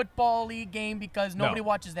Canadian Football League game because nobody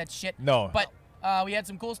watches that shit. No. But we had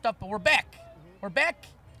some cool stuff, but we're back. We're back.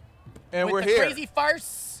 And with we're the here. Crazy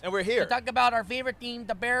farce. And we're here. To talk about our favorite team,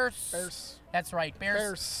 the Bears. Bears. That's right,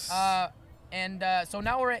 Bears. So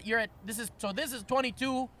now this is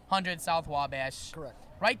 2200 South Wabash. Correct.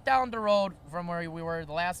 right down the road from where we were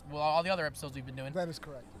all the other episodes we've been doing. That is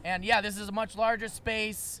correct. And yeah, this is a much larger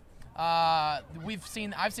space. I've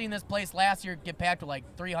seen this place last year get packed with like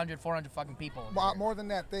 300, 400 fucking people. More than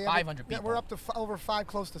that. 500 people. We're up to over 5,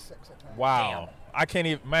 close to 6 at times. Wow. Damn. I can't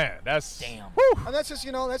even, man, that's. Damn. Whew. And that's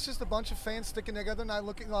just a bunch of fans sticking together and I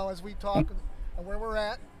looking, as we talk and where we're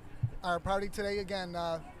at, our party today again,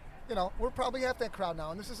 we're probably half that crowd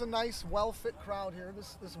now. And this is a nice, well-fit crowd here.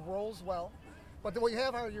 This rolls well. But what you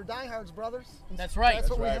have are your diehards, brothers. That's right. That's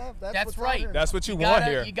what we have. That's right. That's what you want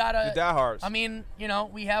here. You gotta. The diehards. I mean,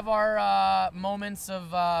 we have our moments of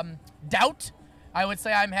doubt. I would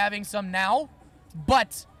say I'm having some now,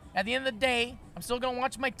 but at the end of the day, I'm still gonna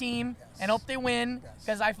watch my team and hope they win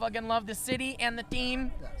because I fucking love the city and the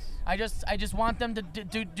team. Yes. I just want them to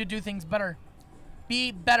do things better.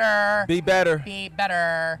 Be better. Be better. Be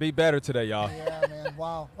better. Be better today, y'all. Yeah, man.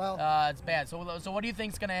 Wow. Well, it's bad. So what do you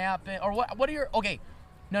think's gonna happen? Or what are your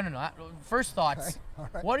No. First thoughts. Okay. All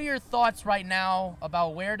right. What are your thoughts right now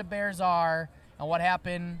about where the Bears are and what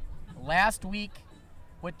happened last week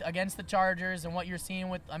against the Chargers and what you're seeing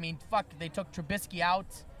with? I mean, they took Trubisky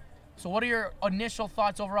out. So what are your initial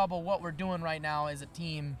thoughts overall about what we're doing right now as a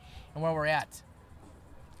team and where we're at?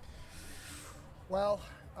 Well.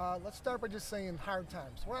 Let's start by just saying hard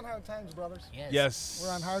times. We're on hard times, brothers. Yes.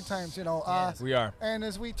 We're on hard times, Yes. We are. And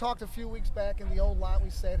as we talked a few weeks back in the old lot, we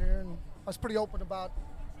sat here and I was pretty open about,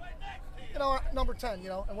 number 10,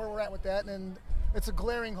 and where we're at with that. And it's a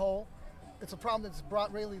glaring hole. It's a problem that's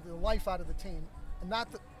brought really the life out of the team, and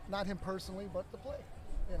not him personally, but the play.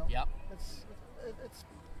 Yep. It's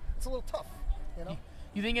a little tough.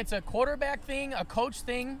 You think it's a quarterback thing, a coach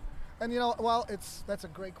thing? And that's a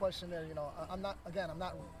great question there.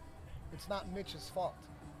 It's not Mitch's fault.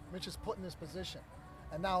 Mitch is put in this position,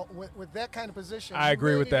 and now with that kind of position, I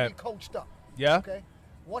agree with that. Be coached up. Yeah. Okay.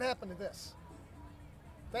 What happened to this?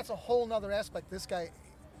 That's a whole nother aspect. This guy,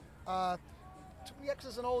 too many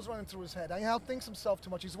X's and O's running through his head. He outthinks himself too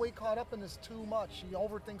much. He's way caught up in this too much. He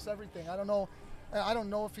overthinks everything. I don't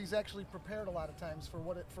know if he's actually prepared a lot of times for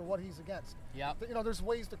what he's against. Yeah. There's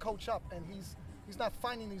ways to coach up, and he's not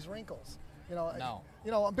finding these wrinkles. No.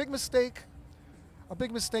 A big mistake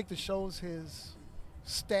that shows his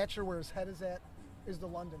stature, where his head is at, is the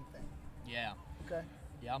London thing. Yeah. Okay.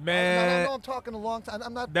 Yeah. Man. I know I'm talking a long time.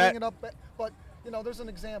 I'm not bringing up, but there's an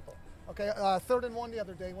example. Okay. 3rd and 1 the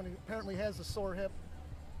other day when he apparently has a sore hip.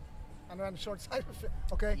 On the short side of it.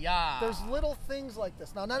 Okay. Yeah. There's little things like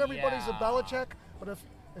this. Now, not everybody's a Belichick, but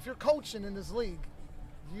if you're coaching in this league,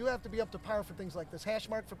 you have to be up to par for things like this. Hash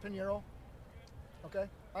mark for Pinheiro. Okay?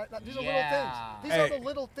 All right, now, these are little things. These are the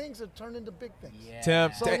little things that turn into big things. Yeah.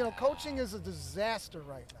 Tim, So, coaching is a disaster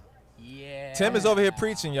right now. Yeah. Tim is over here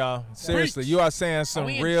preaching, y'all. Seriously, you are saying some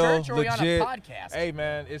we in real church or legit. we on a podcast? Hey,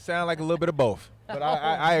 man, it sounds like a little bit of both. But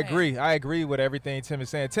I agree. I agree with everything Tim is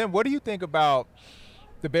saying. Tim, what do you think about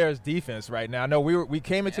the Bears' defense right now? I know we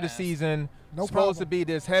came into the season supposed to be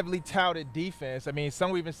this heavily touted defense. I mean,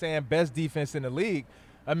 some we've been saying best defense in the league.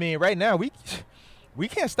 I mean, right now we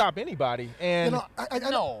can't stop anybody. And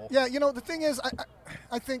no. Yeah, the thing is,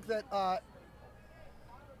 I think that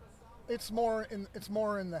it's more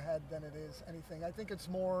in the head than it is anything. I think it's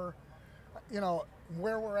more,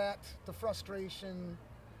 where we're at, the frustration.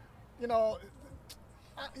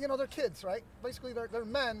 They're kids, right? Basically, they're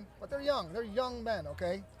men, but they're young. They're young men,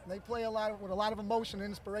 okay? And they play with a lot of emotion and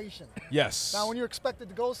inspiration. Yes. Now, when you're expected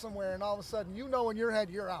to go somewhere, and all of a sudden, in your head,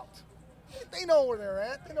 you're out. They know where they're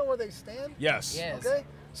at. They know where they stand. Yes. Okay?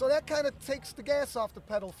 So that kind of takes the gas off the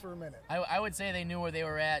pedal for a minute. I would say they knew where they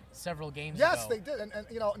were at several games Yes, ago. they did. And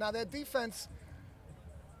now that defense,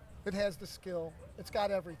 it has the skill. It's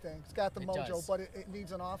got everything. It's got the mojo, does. but it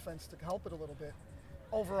needs an offense to help it a little bit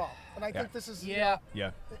overall. And I think this is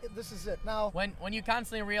this is it. Now, when you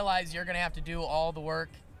constantly realize you're going to have to do all the work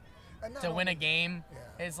to win a game,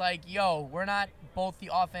 it's like, we're not both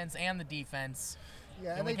the offense and the defense.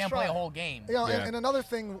 Yeah, and we can't play a whole game. And another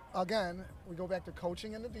thing, again, we go back to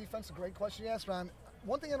coaching and the defense. A great question you asked, Ron.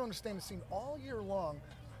 One thing I don't understand is all year long,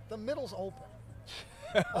 the middle's open.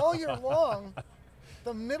 All year long,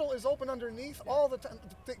 the middle is open underneath all the time.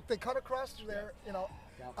 They cut across through there.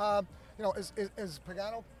 Is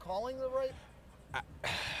Pagano calling the right?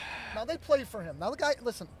 Now they play for him. Now the guy,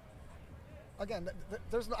 listen. Again,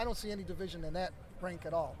 I don't see any division in that rank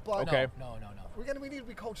at all. But okay. No. We need to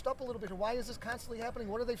be coached up a little bit. Why is this constantly happening?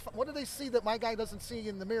 What do they see that my guy doesn't see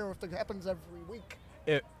in the mirror if it happens every week?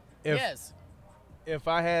 If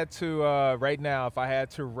I had to right now, if I had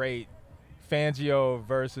to rate Fangio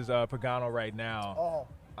versus Pagano right now,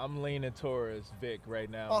 I'm leaning towards Vic right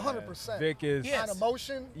now. 100%. Vic is on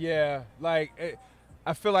emotion. Yeah, like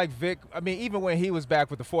I feel like Vic, even when he was back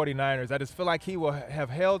with the 49ers, I just feel like he will have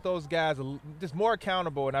held those guys just more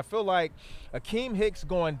accountable. And I feel like Akeem Hicks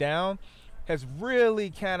going down has really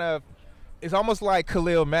kind of, it's almost like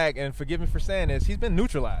Khalil Mack, and forgive me for saying this, he's been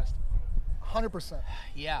neutralized. 100%.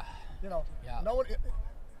 Yeah. No one.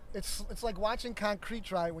 It's like watching concrete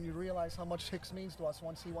dry when you realize how much Hicks means to us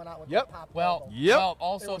once he went out with that pop. Well,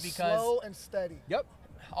 also it was because slow and steady. Yep.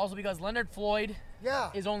 Also because Leonard Floyd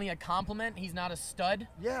is only a compliment. He's not a stud.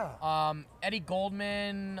 Yeah. Eddie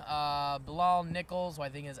Goldman, Bilal Nichols, who I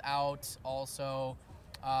think is out also.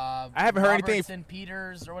 I haven't heard anything. Robertson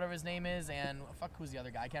Peters or whatever his name is, and who's the other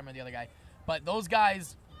guy? I can't remember the other guy. But those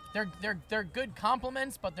guys, they're good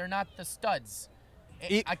compliments, but they're not the studs.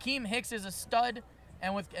 Akeem Hicks is a stud,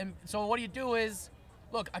 and so what you do is,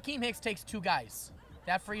 look, Akeem Hicks takes 2 guys.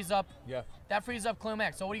 That frees up. Yeah. That frees up Khalil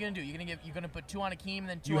Mack. So what are you gonna do? You're gonna put 2 on Akeem and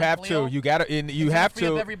then 2 You on have Khalil? to. You got to. You have free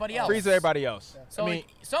to. up everybody else. Frees everybody else. Yeah. So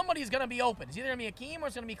somebody's gonna be open. It's either gonna be Akeem or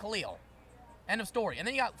it's gonna be Khalil. End of story. And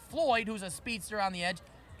then you got Floyd, who's a speedster on the edge.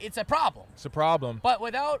 It's a problem. It's a problem. But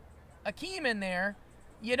without Akeem in there,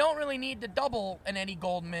 you don't really need to double an Eddie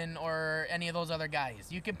Goldman or any of those other guys.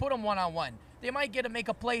 You can put them one-on-one. They might get to make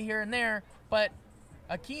a play here and there, but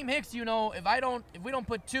Akeem Hicks, if we don't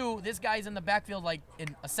put 2, this guy's in the backfield like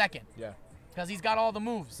in a second. Yeah. Because he's got all the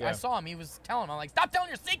moves. Yeah. I saw him. He was telling them, I'm like, stop telling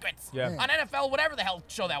your secrets. Yeah. On NFL, whatever the hell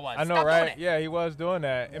show that was. I know, Stop right? doing it. Yeah, he was doing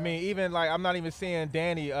that. Yeah. Even like I'm not even seeing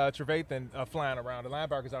Danny Trevathan flying around. The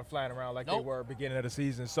linebackers aren't flying around like they were beginning of the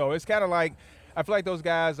season. So it's kind of like I feel like those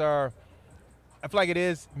guys are. I feel like it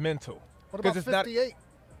is mental. What about it's 58?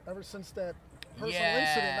 Ever since that personal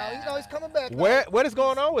incident, now he's coming back. What is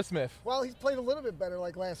going on with Smith? Well, he's played a little bit better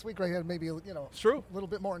like last week. Right, he had maybe it's true. A little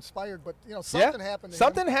bit more inspired, but something happened.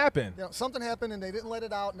 Something happened. Something happened, and they didn't let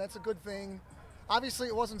it out, and that's a good thing. Obviously,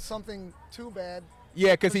 it wasn't something too bad.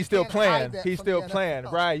 Yeah, because he's still playing. He's still playing.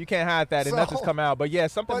 Right. You can't hide that and nothing's come out. But yeah,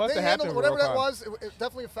 something must have happened. Whatever that was, it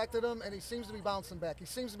definitely affected him, and he seems to be bouncing back. He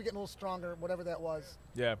seems to be getting a little stronger, whatever that was.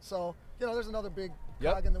 Yeah. So, there's another big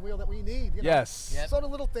cog in the wheel that we need. Yes. So the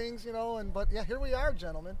little things, but here we are,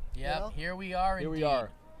 gentlemen. Yeah, here we are indeed. Here we are.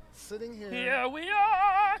 Sitting here. Here we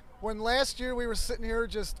are. When last year we were sitting here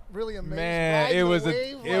just really amazed. Man, it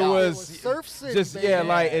was surf city, just baby.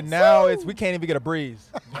 and now we can't even get a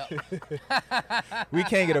breeze. We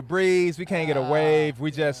can't get a breeze. We can't get a wave.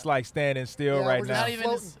 We just like standing still right now.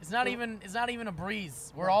 It's not even a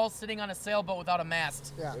breeze. We're all sitting on a sailboat without a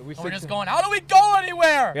mast. Yeah. We're just going, how do we go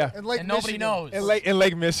anywhere? Yeah. And nobody knows. In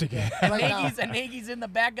Lake Michigan. And Nagy's in the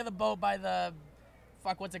back of the boat by the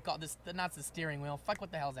what's it called? Not the steering wheel.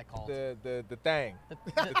 What the hell is that called? The thing.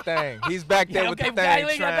 The thing. He's back there with the thing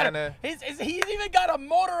trying to. He's even got a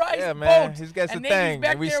motorized boat. Yeah, man. He's got the thing.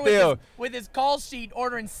 Back and we there still with his call sheet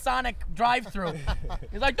ordering Sonic drive-through.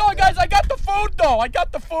 He's like, "No, guys, I got the food though. I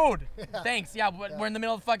got the food." Yeah. Thanks. Yeah, we're in the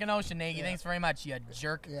middle of the fucking ocean, Nagy. Yeah. Thanks very much, you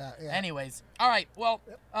jerk. Yeah. Anyways, all right. Well,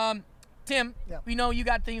 Tim, we know you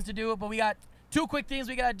got things to do, but we got 2 quick things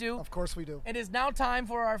we gotta do. Of course we do. It is now time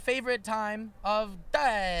for our favorite time of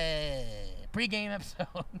the pregame episode.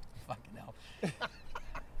 Fucking hell.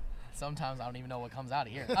 Sometimes I don't even know what comes out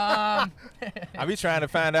of here. I be trying to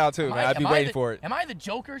find out too, man. I'd be waiting for it. Am I the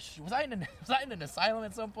Joker? Was I in an asylum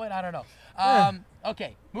at some point? I don't know.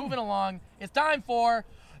 Okay, moving along. It's time for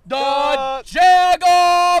the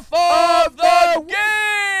Jag-Off of the game.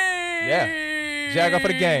 Yeah, Jag-Off of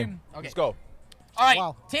the game. Okay. Let's go. All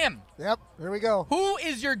right, Tim. Yep, here we go. Who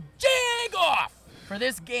is your Jag-Off for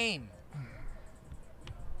this game?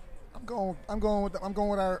 I'm going with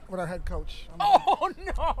our head coach. Oh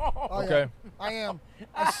no! Oh, okay. Yeah, I am.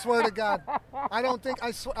 I swear to God. I don't think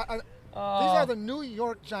I swear. These are the New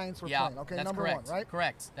York Giants we're playing. Okay, that's number correct. 1, right?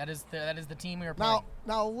 Correct. That is the team we are playing.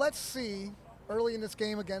 Now let's see. Early in this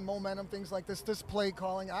game, again, momentum, things like this play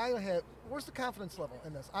calling. Where's the confidence level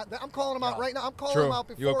in this? I'm calling him out right now. I'm calling him out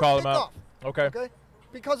before You'll call him kickoff. out. Okay.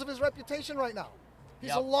 Because of his reputation right now.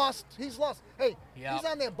 He's lost. He's lost. Hey, he's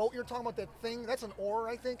on that boat you're talking about, that thing. That's an oar,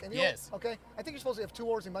 I think. And yes. Okay. I think you're supposed to have 2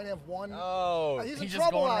 oars. He might have 1. Oh. He's in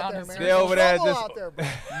trouble out there, man. Stay over there. Out there, bro.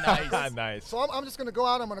 Nice. Nice. So I'm just going to go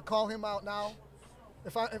out. I'm going to call him out now.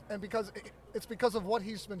 Because it's because of what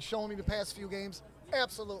he's been showing me the past few games.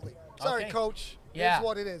 Absolutely. Sorry, Coach. Yeah. It's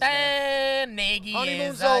what it is. And Nagy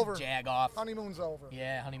is over. Jag-Off. Honeymoon's over.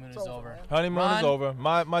 Yeah, honeymoon is over. Honeymoon is over.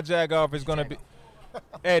 My Jag-Off is going to be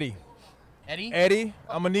Eddie. Eddie,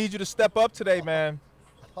 I'm going to need you to step up today, man.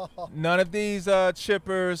 None of these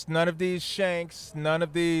chippers, none of these shanks, none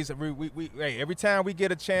of these. Hey, every time we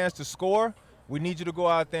get a chance to score, we need you to go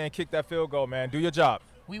out there and kick that field goal, man. Do your job.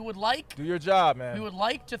 Do your job, man. We would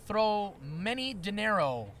like to throw many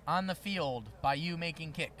dinero on the field by you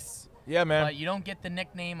making kicks. Yeah, man. But you don't get the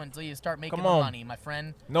nickname until you start making Come the on. money, my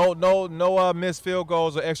friend. No missed field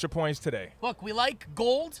goals or extra points today. Look, we like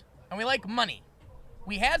gold and we like money.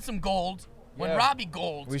 We had some gold when Yeah. Robbie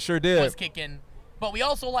Gold We sure did. was kicking, but we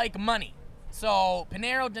also like money. So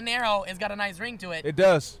Pinero Dinero has got a nice ring to it. It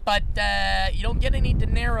does. But you don't get any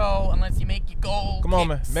dinero unless you make your goal. Come on,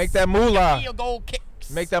 man. kicks. Make that moolah. Your goal kicks.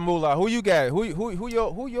 Make that moolah. Who you got? Who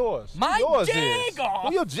yours? My Who yours jag-off.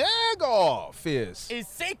 Who your jag-off is? Is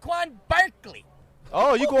Saquon Barkley.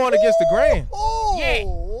 Oh, you going against the grain. Oh, Yeah.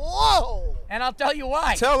 whoa. And I'll tell you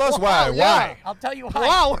why. Tell us why. Wow, yeah. Why? I'll tell you why.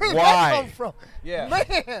 Wow, where did Why? that come from? Yeah.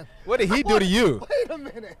 Man. What did he do to you? Wait a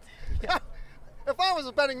minute. If I was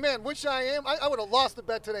a betting man, which I am, I would have lost the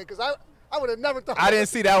bet today because I would have never thought. I didn't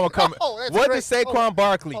see that one coming. Oh, that's What great. did Saquon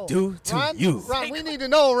Barkley Oh. do to Ron, you? Ron, we need to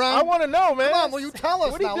know, Ron. I want to know, man. Come on, will you tell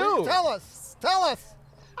us What'd he now? Will you do? tell us. Tell us.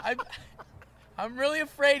 I'm really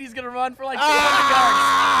afraid he's gonna run for like 200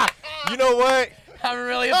 yards. You know what? I'm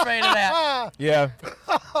really afraid of that. Yeah.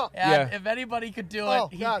 Yeah. If anybody could do it, Oh,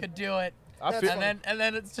 he God. could do it. I feel, And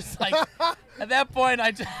then it's just like at that point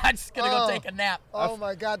I'm just gonna go Oh. take a nap. Oh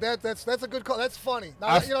my God, that's a good call. That's funny. Now,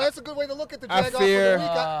 I- that's a good way to look at the I Jag off fear- of the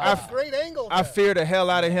week. That's a great angle. I there. fear the hell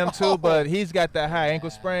out of him too, but he's got that high ankle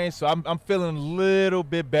sprain, so I'm feeling a little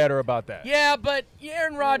bit better about that. Yeah, but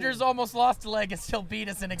Aaron Rodgers almost lost a leg and still beat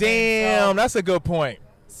us in a Damn, game. that's a good point.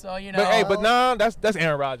 So you know. But hey, but no, that's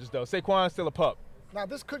Aaron Rodgers though. Saquon's still a pup. Now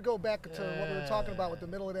this could go back to what we were talking about with the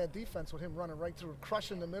middle of that defense, with him running right through,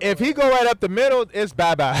 crushing the middle. If he go right up the middle, it's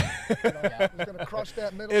bye bye. he's gonna crush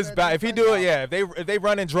that middle. It's of that bye. If he defense. do it, yeah. If they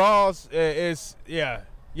run in draws, it's yeah.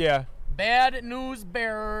 Bad news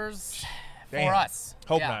bears for Damn. us.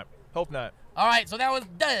 Hope Yeah. not. Hope not. All right, so that was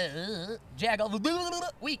the Jag of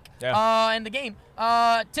the week. Yeah. In the game.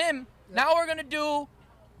 Tim, now we're gonna do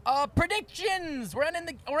predictions. We're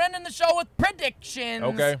ending the show with predictions.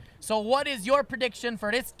 Okay. So what is your prediction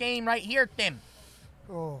for this game right here, Tim?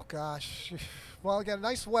 Oh gosh. Well, we got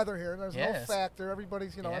nice weather here. There's Yes. no factor.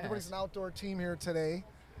 Everybody's everybody's Yes. an outdoor team here today.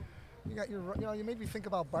 You got you made me think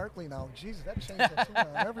about Barkley now. Jesus, that changed the tune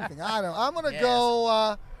on everything. I don't know. I'm gonna Yes.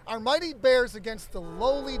 go our mighty Bears against the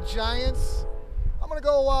lowly Giants. I'm gonna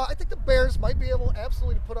go. I think the Bears might be able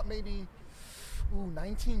absolutely to put up maybe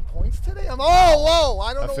 19 points today. I don't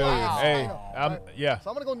I know feel why. you. Wow. Hey, I know. yeah. So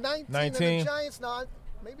I'm gonna go 19. 19. And the Giants now.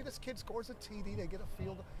 Maybe this kid scores a TD. They get a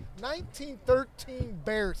field. 19-13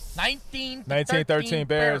 Bears. 19-13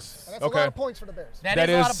 Bears. And that's a Okay. lot of points for the Bears. That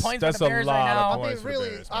is a lot of points for that's the a Bears lot right of now. I'm points being for the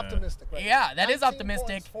really Bears, man. optimistic right Yeah, now. that is 19 optimistic.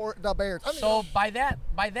 points for the Bears. So by that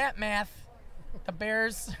math, the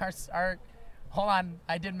Bears are hold on,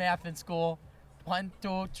 I did math in school. 1,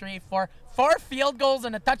 2, 3, 4. 4 field goals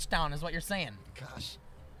and a touchdown is what you're saying. Gosh.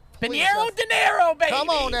 Pinero Jeff. Dinero, baby. Come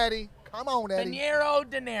on, Eddie. Come on, Eddie. Pinero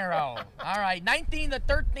Dinero. All right,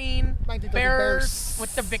 19-13 19-13 Bears Bears.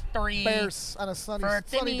 with the victory. Bears on a sunny For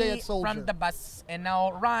day Timmy at Soldier. from the bus. And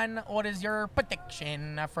now, Ron, what is your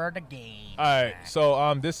prediction for the game? All right.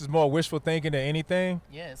 So this is more wishful thinking than anything.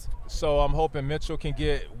 Yes. So I'm hoping Mitchell can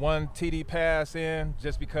get one TD pass in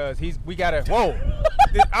just because we got to – whoa.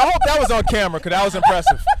 I hope that was on camera because that was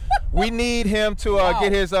impressive. We need him to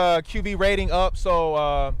get his QB rating up.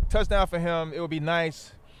 So touchdown for him. It would be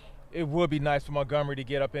nice. It would be nice for Montgomery to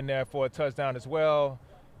get up in there for a touchdown as well.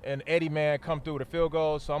 And Eddie, man, come through with a field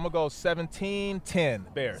goal. So I'm going to go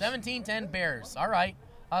 17-10 Bears. 17-10 Bears. All right.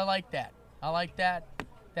 I like that.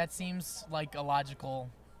 That seems like a logical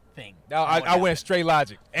thing. Now I went straight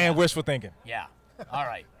logic and wishful thinking. Yeah. All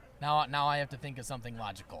right. Now I have to think of something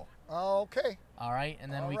logical. Okay. All right,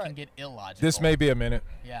 and then All we right. can get illogical. This may be a minute.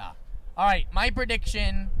 Yeah. All right. My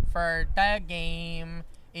prediction for the game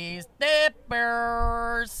is the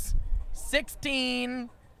Bears 16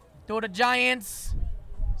 to the Giants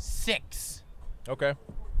 6. Okay.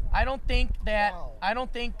 I don't think that. Wow. I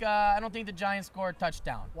don't think the Giants score a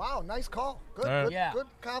touchdown. Wow, nice call. Good, All right. good, Yeah. good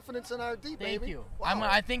confidence in our D, baby. Thank you. Wow.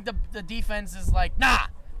 I think the defense is like, nah,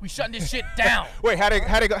 we shutting this shit down. Wait, how they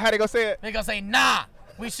go say it? They're gonna say, nah,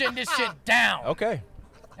 we shutting this shit down. Okay.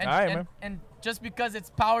 And, All right, and, man. and just because it's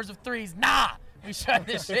powers of threes, nah, we shutting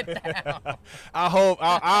this shit down. I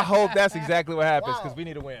hope that's exactly what happens because Wow. we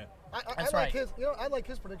need to win. I That's like right. his. I like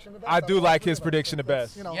his prediction the best. I out do of all like three his of us. prediction the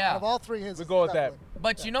That's, best. Yeah. Out of all three, his. We go with that. definitely.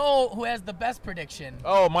 But you know who has the best prediction?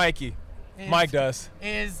 Oh, Mikey. Is- Mike does.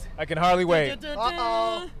 Is I can hardly wait.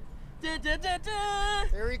 Uh-oh.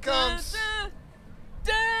 Here he comes.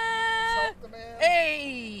 Help the man.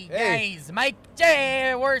 Hey, Hey. guys, Mike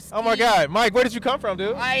Jaworski. Oh my God, Mike, where did you come from,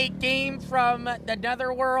 dude? I came from the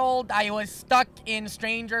netherworld. I was stuck in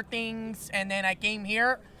Stranger Things, and then I came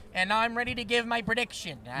here, and now I'm ready to give my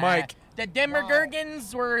prediction. Mike, The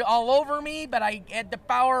Demogorgons were all over me, but I had the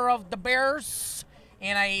power of the Bears,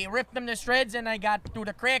 and I ripped them to shreds, and I got through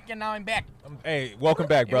the crack, and now I'm back. Hey, welcome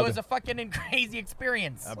back, brother. It was a fucking crazy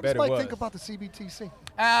experience. I What bet does it Mike was. think about the CBTC?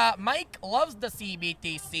 Mike loves the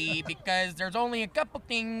CBTC because there's only a couple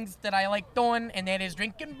things that I like doing, and that is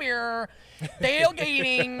drinking beer,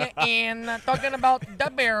 tailgating, and talking about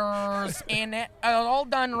the Bears, and that all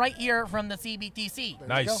done right here from the CBTC.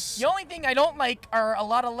 Nice. The only thing I don't like are a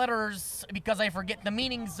lot of letters because I forget the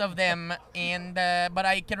meanings of them, and but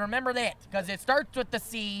I can remember that because it starts with the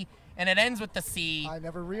C and it ends with the C. I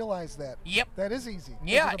never realized that. Yep. That is easy.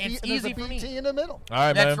 Yeah, There's a it's B- easy there's for a me. BT in the middle. All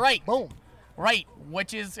right, That's man. right. Boom. Right,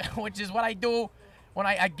 which is what I do when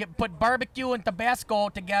I put barbecue and Tabasco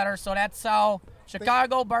together. So that's how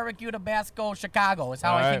Chicago barbecue Tabasco Chicago is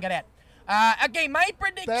how All I right. think of that. Okay, my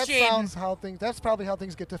prediction. That's probably how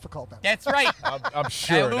things get difficult then. That's right. I'm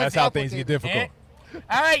sure lose that's it. how things get difficult.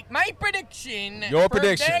 All right, my prediction. Your for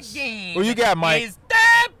predictions. that game Who you got, Mike? Is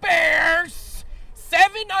the Bears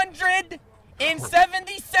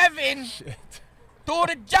 777 Shit. to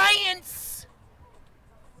the Giants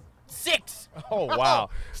 6. Oh, wow.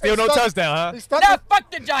 Still no stuck- touchdown, huh? He's stuck, No, with,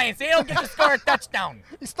 fuck the Giants. They don't get to score a touchdown.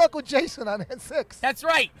 he's stuck with Jason on that 6. That's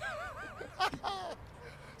right.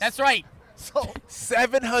 That's right. So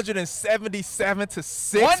 777 to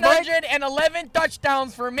 6, Mike? 111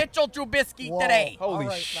 touchdowns for Mitchell Trubisky Whoa. today. Holy All right,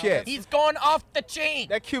 now shit. that's- He's going off the chain.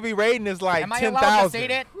 That QB rating is like Am I 10,000. allowed to say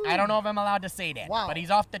that? I don't know if I'm allowed to say that. Wow. But he's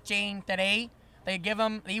off the chain today. They give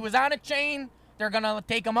him, he was on a chain. They're going to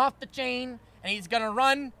take him off the chain, and he's going to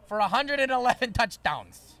run for 111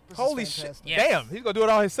 touchdowns. this is Holy shit. fantastic. Yes. Damn, he's going to do it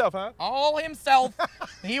all himself, huh? All himself.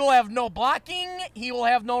 He will have no blocking. He will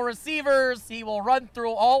have no receivers. He will run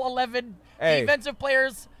through all 11 Hey. defensive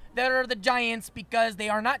players that are the Giants because they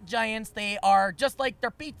are not Giants. They are just like their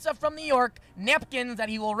pizza from New York, napkins that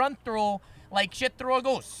he will run through like shit through a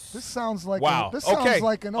goose. This sounds like Wow. this Okay. sounds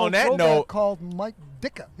like an On old that throwback note- called Mike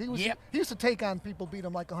Ditka. He Yep. used to take on people, beat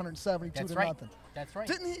them like 172 That's to right. nothing. That's right.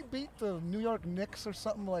 Didn't he beat the New York Knicks or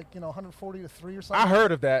something like 140 to 3 or something? I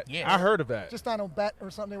heard of that. Yeah. I heard of that. Just on a bet or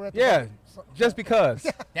something. They were at the Yeah, bottom. just because.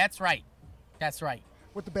 That's right. That's right.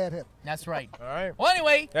 with the bad hip. That's right. All right. Well,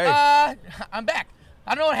 anyway, Hey. I'm back.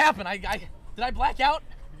 I don't know what happened. Did I black out?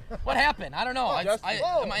 What happened? I don't know. Justin.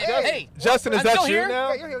 Hey, Justin, is I'm that still you here? now?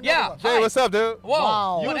 Yeah, you're here. Yeah. No, Jay, what's up, dude? Whoa.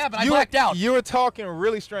 Wow. What happened? I You blacked out. You were talking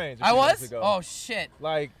really strange. a I few minutes was? ago. Oh, shit.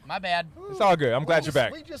 Like, My bad. it's all good. I'm glad you're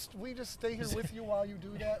back. We just stay here with you while you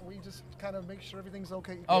do that. We just kind of make sure everything's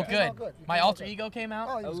okay. Oh, You came out good. You My came out alter good. ego came Oh,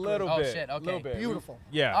 out? he A was little Oh, bit. shit, A okay. little bit. Beautiful.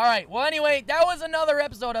 Yeah. All right. Well, anyway, that was another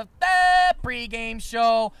episode of the pregame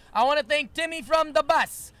show. I want to thank Timmy from the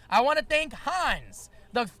bus. I want to thank Hans,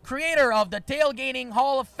 the creator of the Tailgating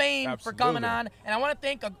Hall of Fame, for coming Absolutely. on. And I want to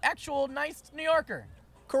thank an actual nice New Yorker,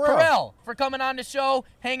 Correct. Carell, for coming on the show,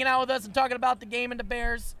 hanging out with us and talking about the game and the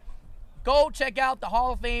Bears. Go check out the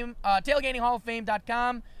Hall of Fame,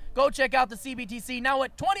 tailgatinghalloffame.com. Go check out the CBTC now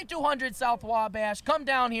at 2200 South Wabash. Come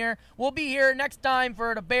down here. We'll be here next time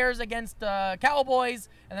for the Bears against the Cowboys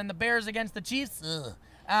and then the Bears against the Chiefs. So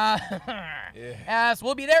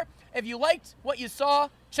we'll be there. If you liked what you saw,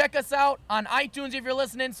 check us out on iTunes if you're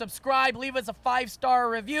listening. Subscribe. Leave us a 5-star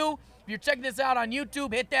review. If you're checking this out on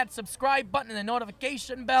YouTube, hit that subscribe button and the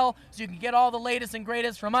notification bell so you can get all the latest and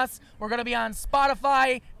greatest from us. We're going to be on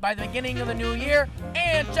Spotify by the beginning of the new year.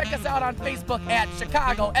 And check us out on Facebook at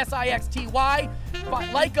Chicago, SIXTY.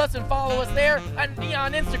 Like us and follow us there. And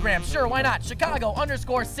on Instagram, sure, why not?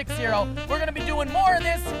 Chicago_60. We're going to be doing more of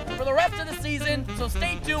this for the rest of the season, so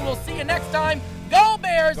stay tuned. We'll see you next time. Go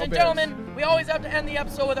Bears! Go And Bears. gentlemen, we always have to end the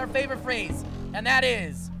episode with our favorite phrase, and that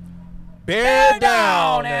is... Bear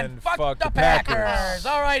down and fuck the Packers.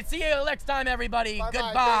 All right, see you next time, everybody. Bye-bye.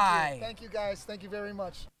 Goodbye. Thank you, guys. Thank you very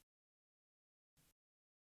much.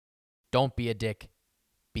 Don't be a dick.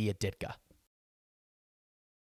 Be a Ditka.